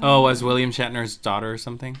lot. Oh, as William Shatner's daughter or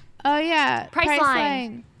something? Oh, yeah.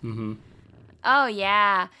 Priceline. Mm-hmm. Oh,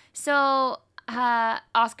 yeah. So,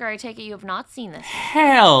 Oscar, I take it you have not seen this.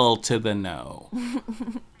 Hell to the no.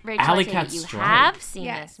 Rachel, Alley I take it Cat you Strike. have seen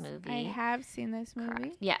Yes, this movie. I have seen this movie.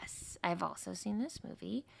 Correct. Yes, I've also seen this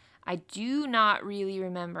movie. I do not really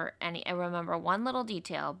remember any. I remember one little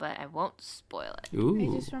detail, but I won't spoil it. Ooh.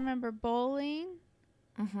 I just remember bowling.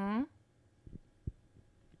 Mm-hmm.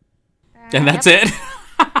 And that's it.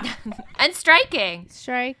 And striking.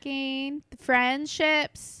 Striking.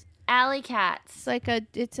 Friendships. Alley Cats.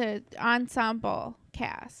 It's a ensemble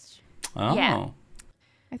cast, Oh. Yeah.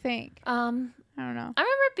 I think. I I don't know. remember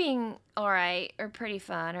it being all right or pretty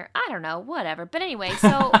fun or I don't know, whatever. But anyway,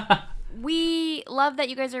 so we love that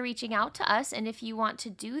you guys are reaching out to us. And if you want to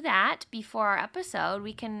do that before our episode,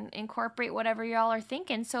 we can incorporate whatever y'all are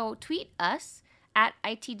thinking. So tweet us at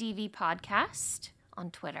ITDV Podcast on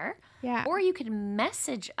Twitter. Yeah. Or you can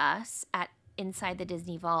message us at Inside the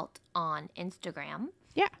Disney Vault on Instagram.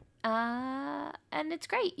 Yeah. And it's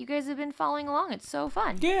great. You guys have been following along. It's so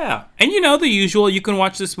fun. Yeah. And you know the usual. You can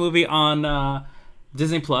watch this movie on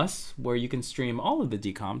Disney Plus, where you can stream all of the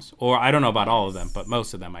DComs. Or I don't know about all of them, but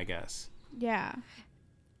most of them, I guess. Yeah.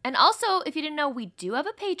 And also, if you didn't know, we do have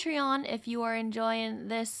a Patreon if you are enjoying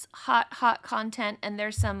this hot content. And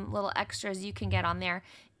there's some little extras you can get on there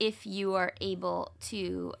if you are able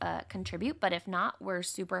to contribute. But if not, we're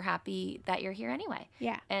super happy that you're here anyway.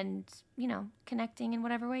 Yeah. And, connecting in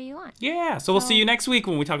whatever way you want. Yeah. So we'll see you next week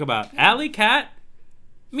when we talk about Alley Cat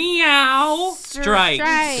Meow Strike.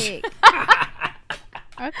 Strike.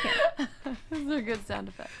 Okay. Those are good sound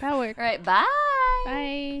effects. That worked. All right, bye.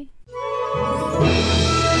 Bye.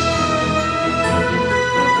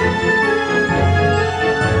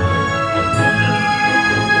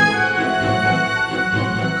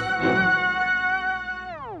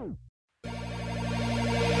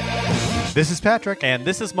 This is Patrick. And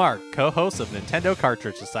this is Mark, co-host of Nintendo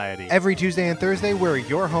Cartridge Society. Every Tuesday and Thursday, we're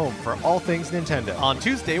your home for all things Nintendo. On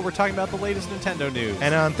Tuesday, we're talking about the latest Nintendo news.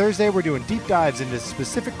 And on Thursday, we're doing deep dives into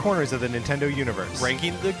specific corners of the Nintendo universe.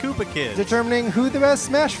 ranking the Koopa Kids. Determining who the best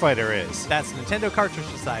Smash Fighter is. That's Nintendo Cartridge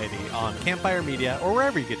Society on Campfire Media or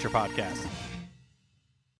wherever you get your podcasts.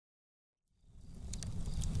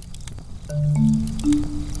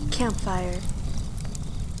 Campfire.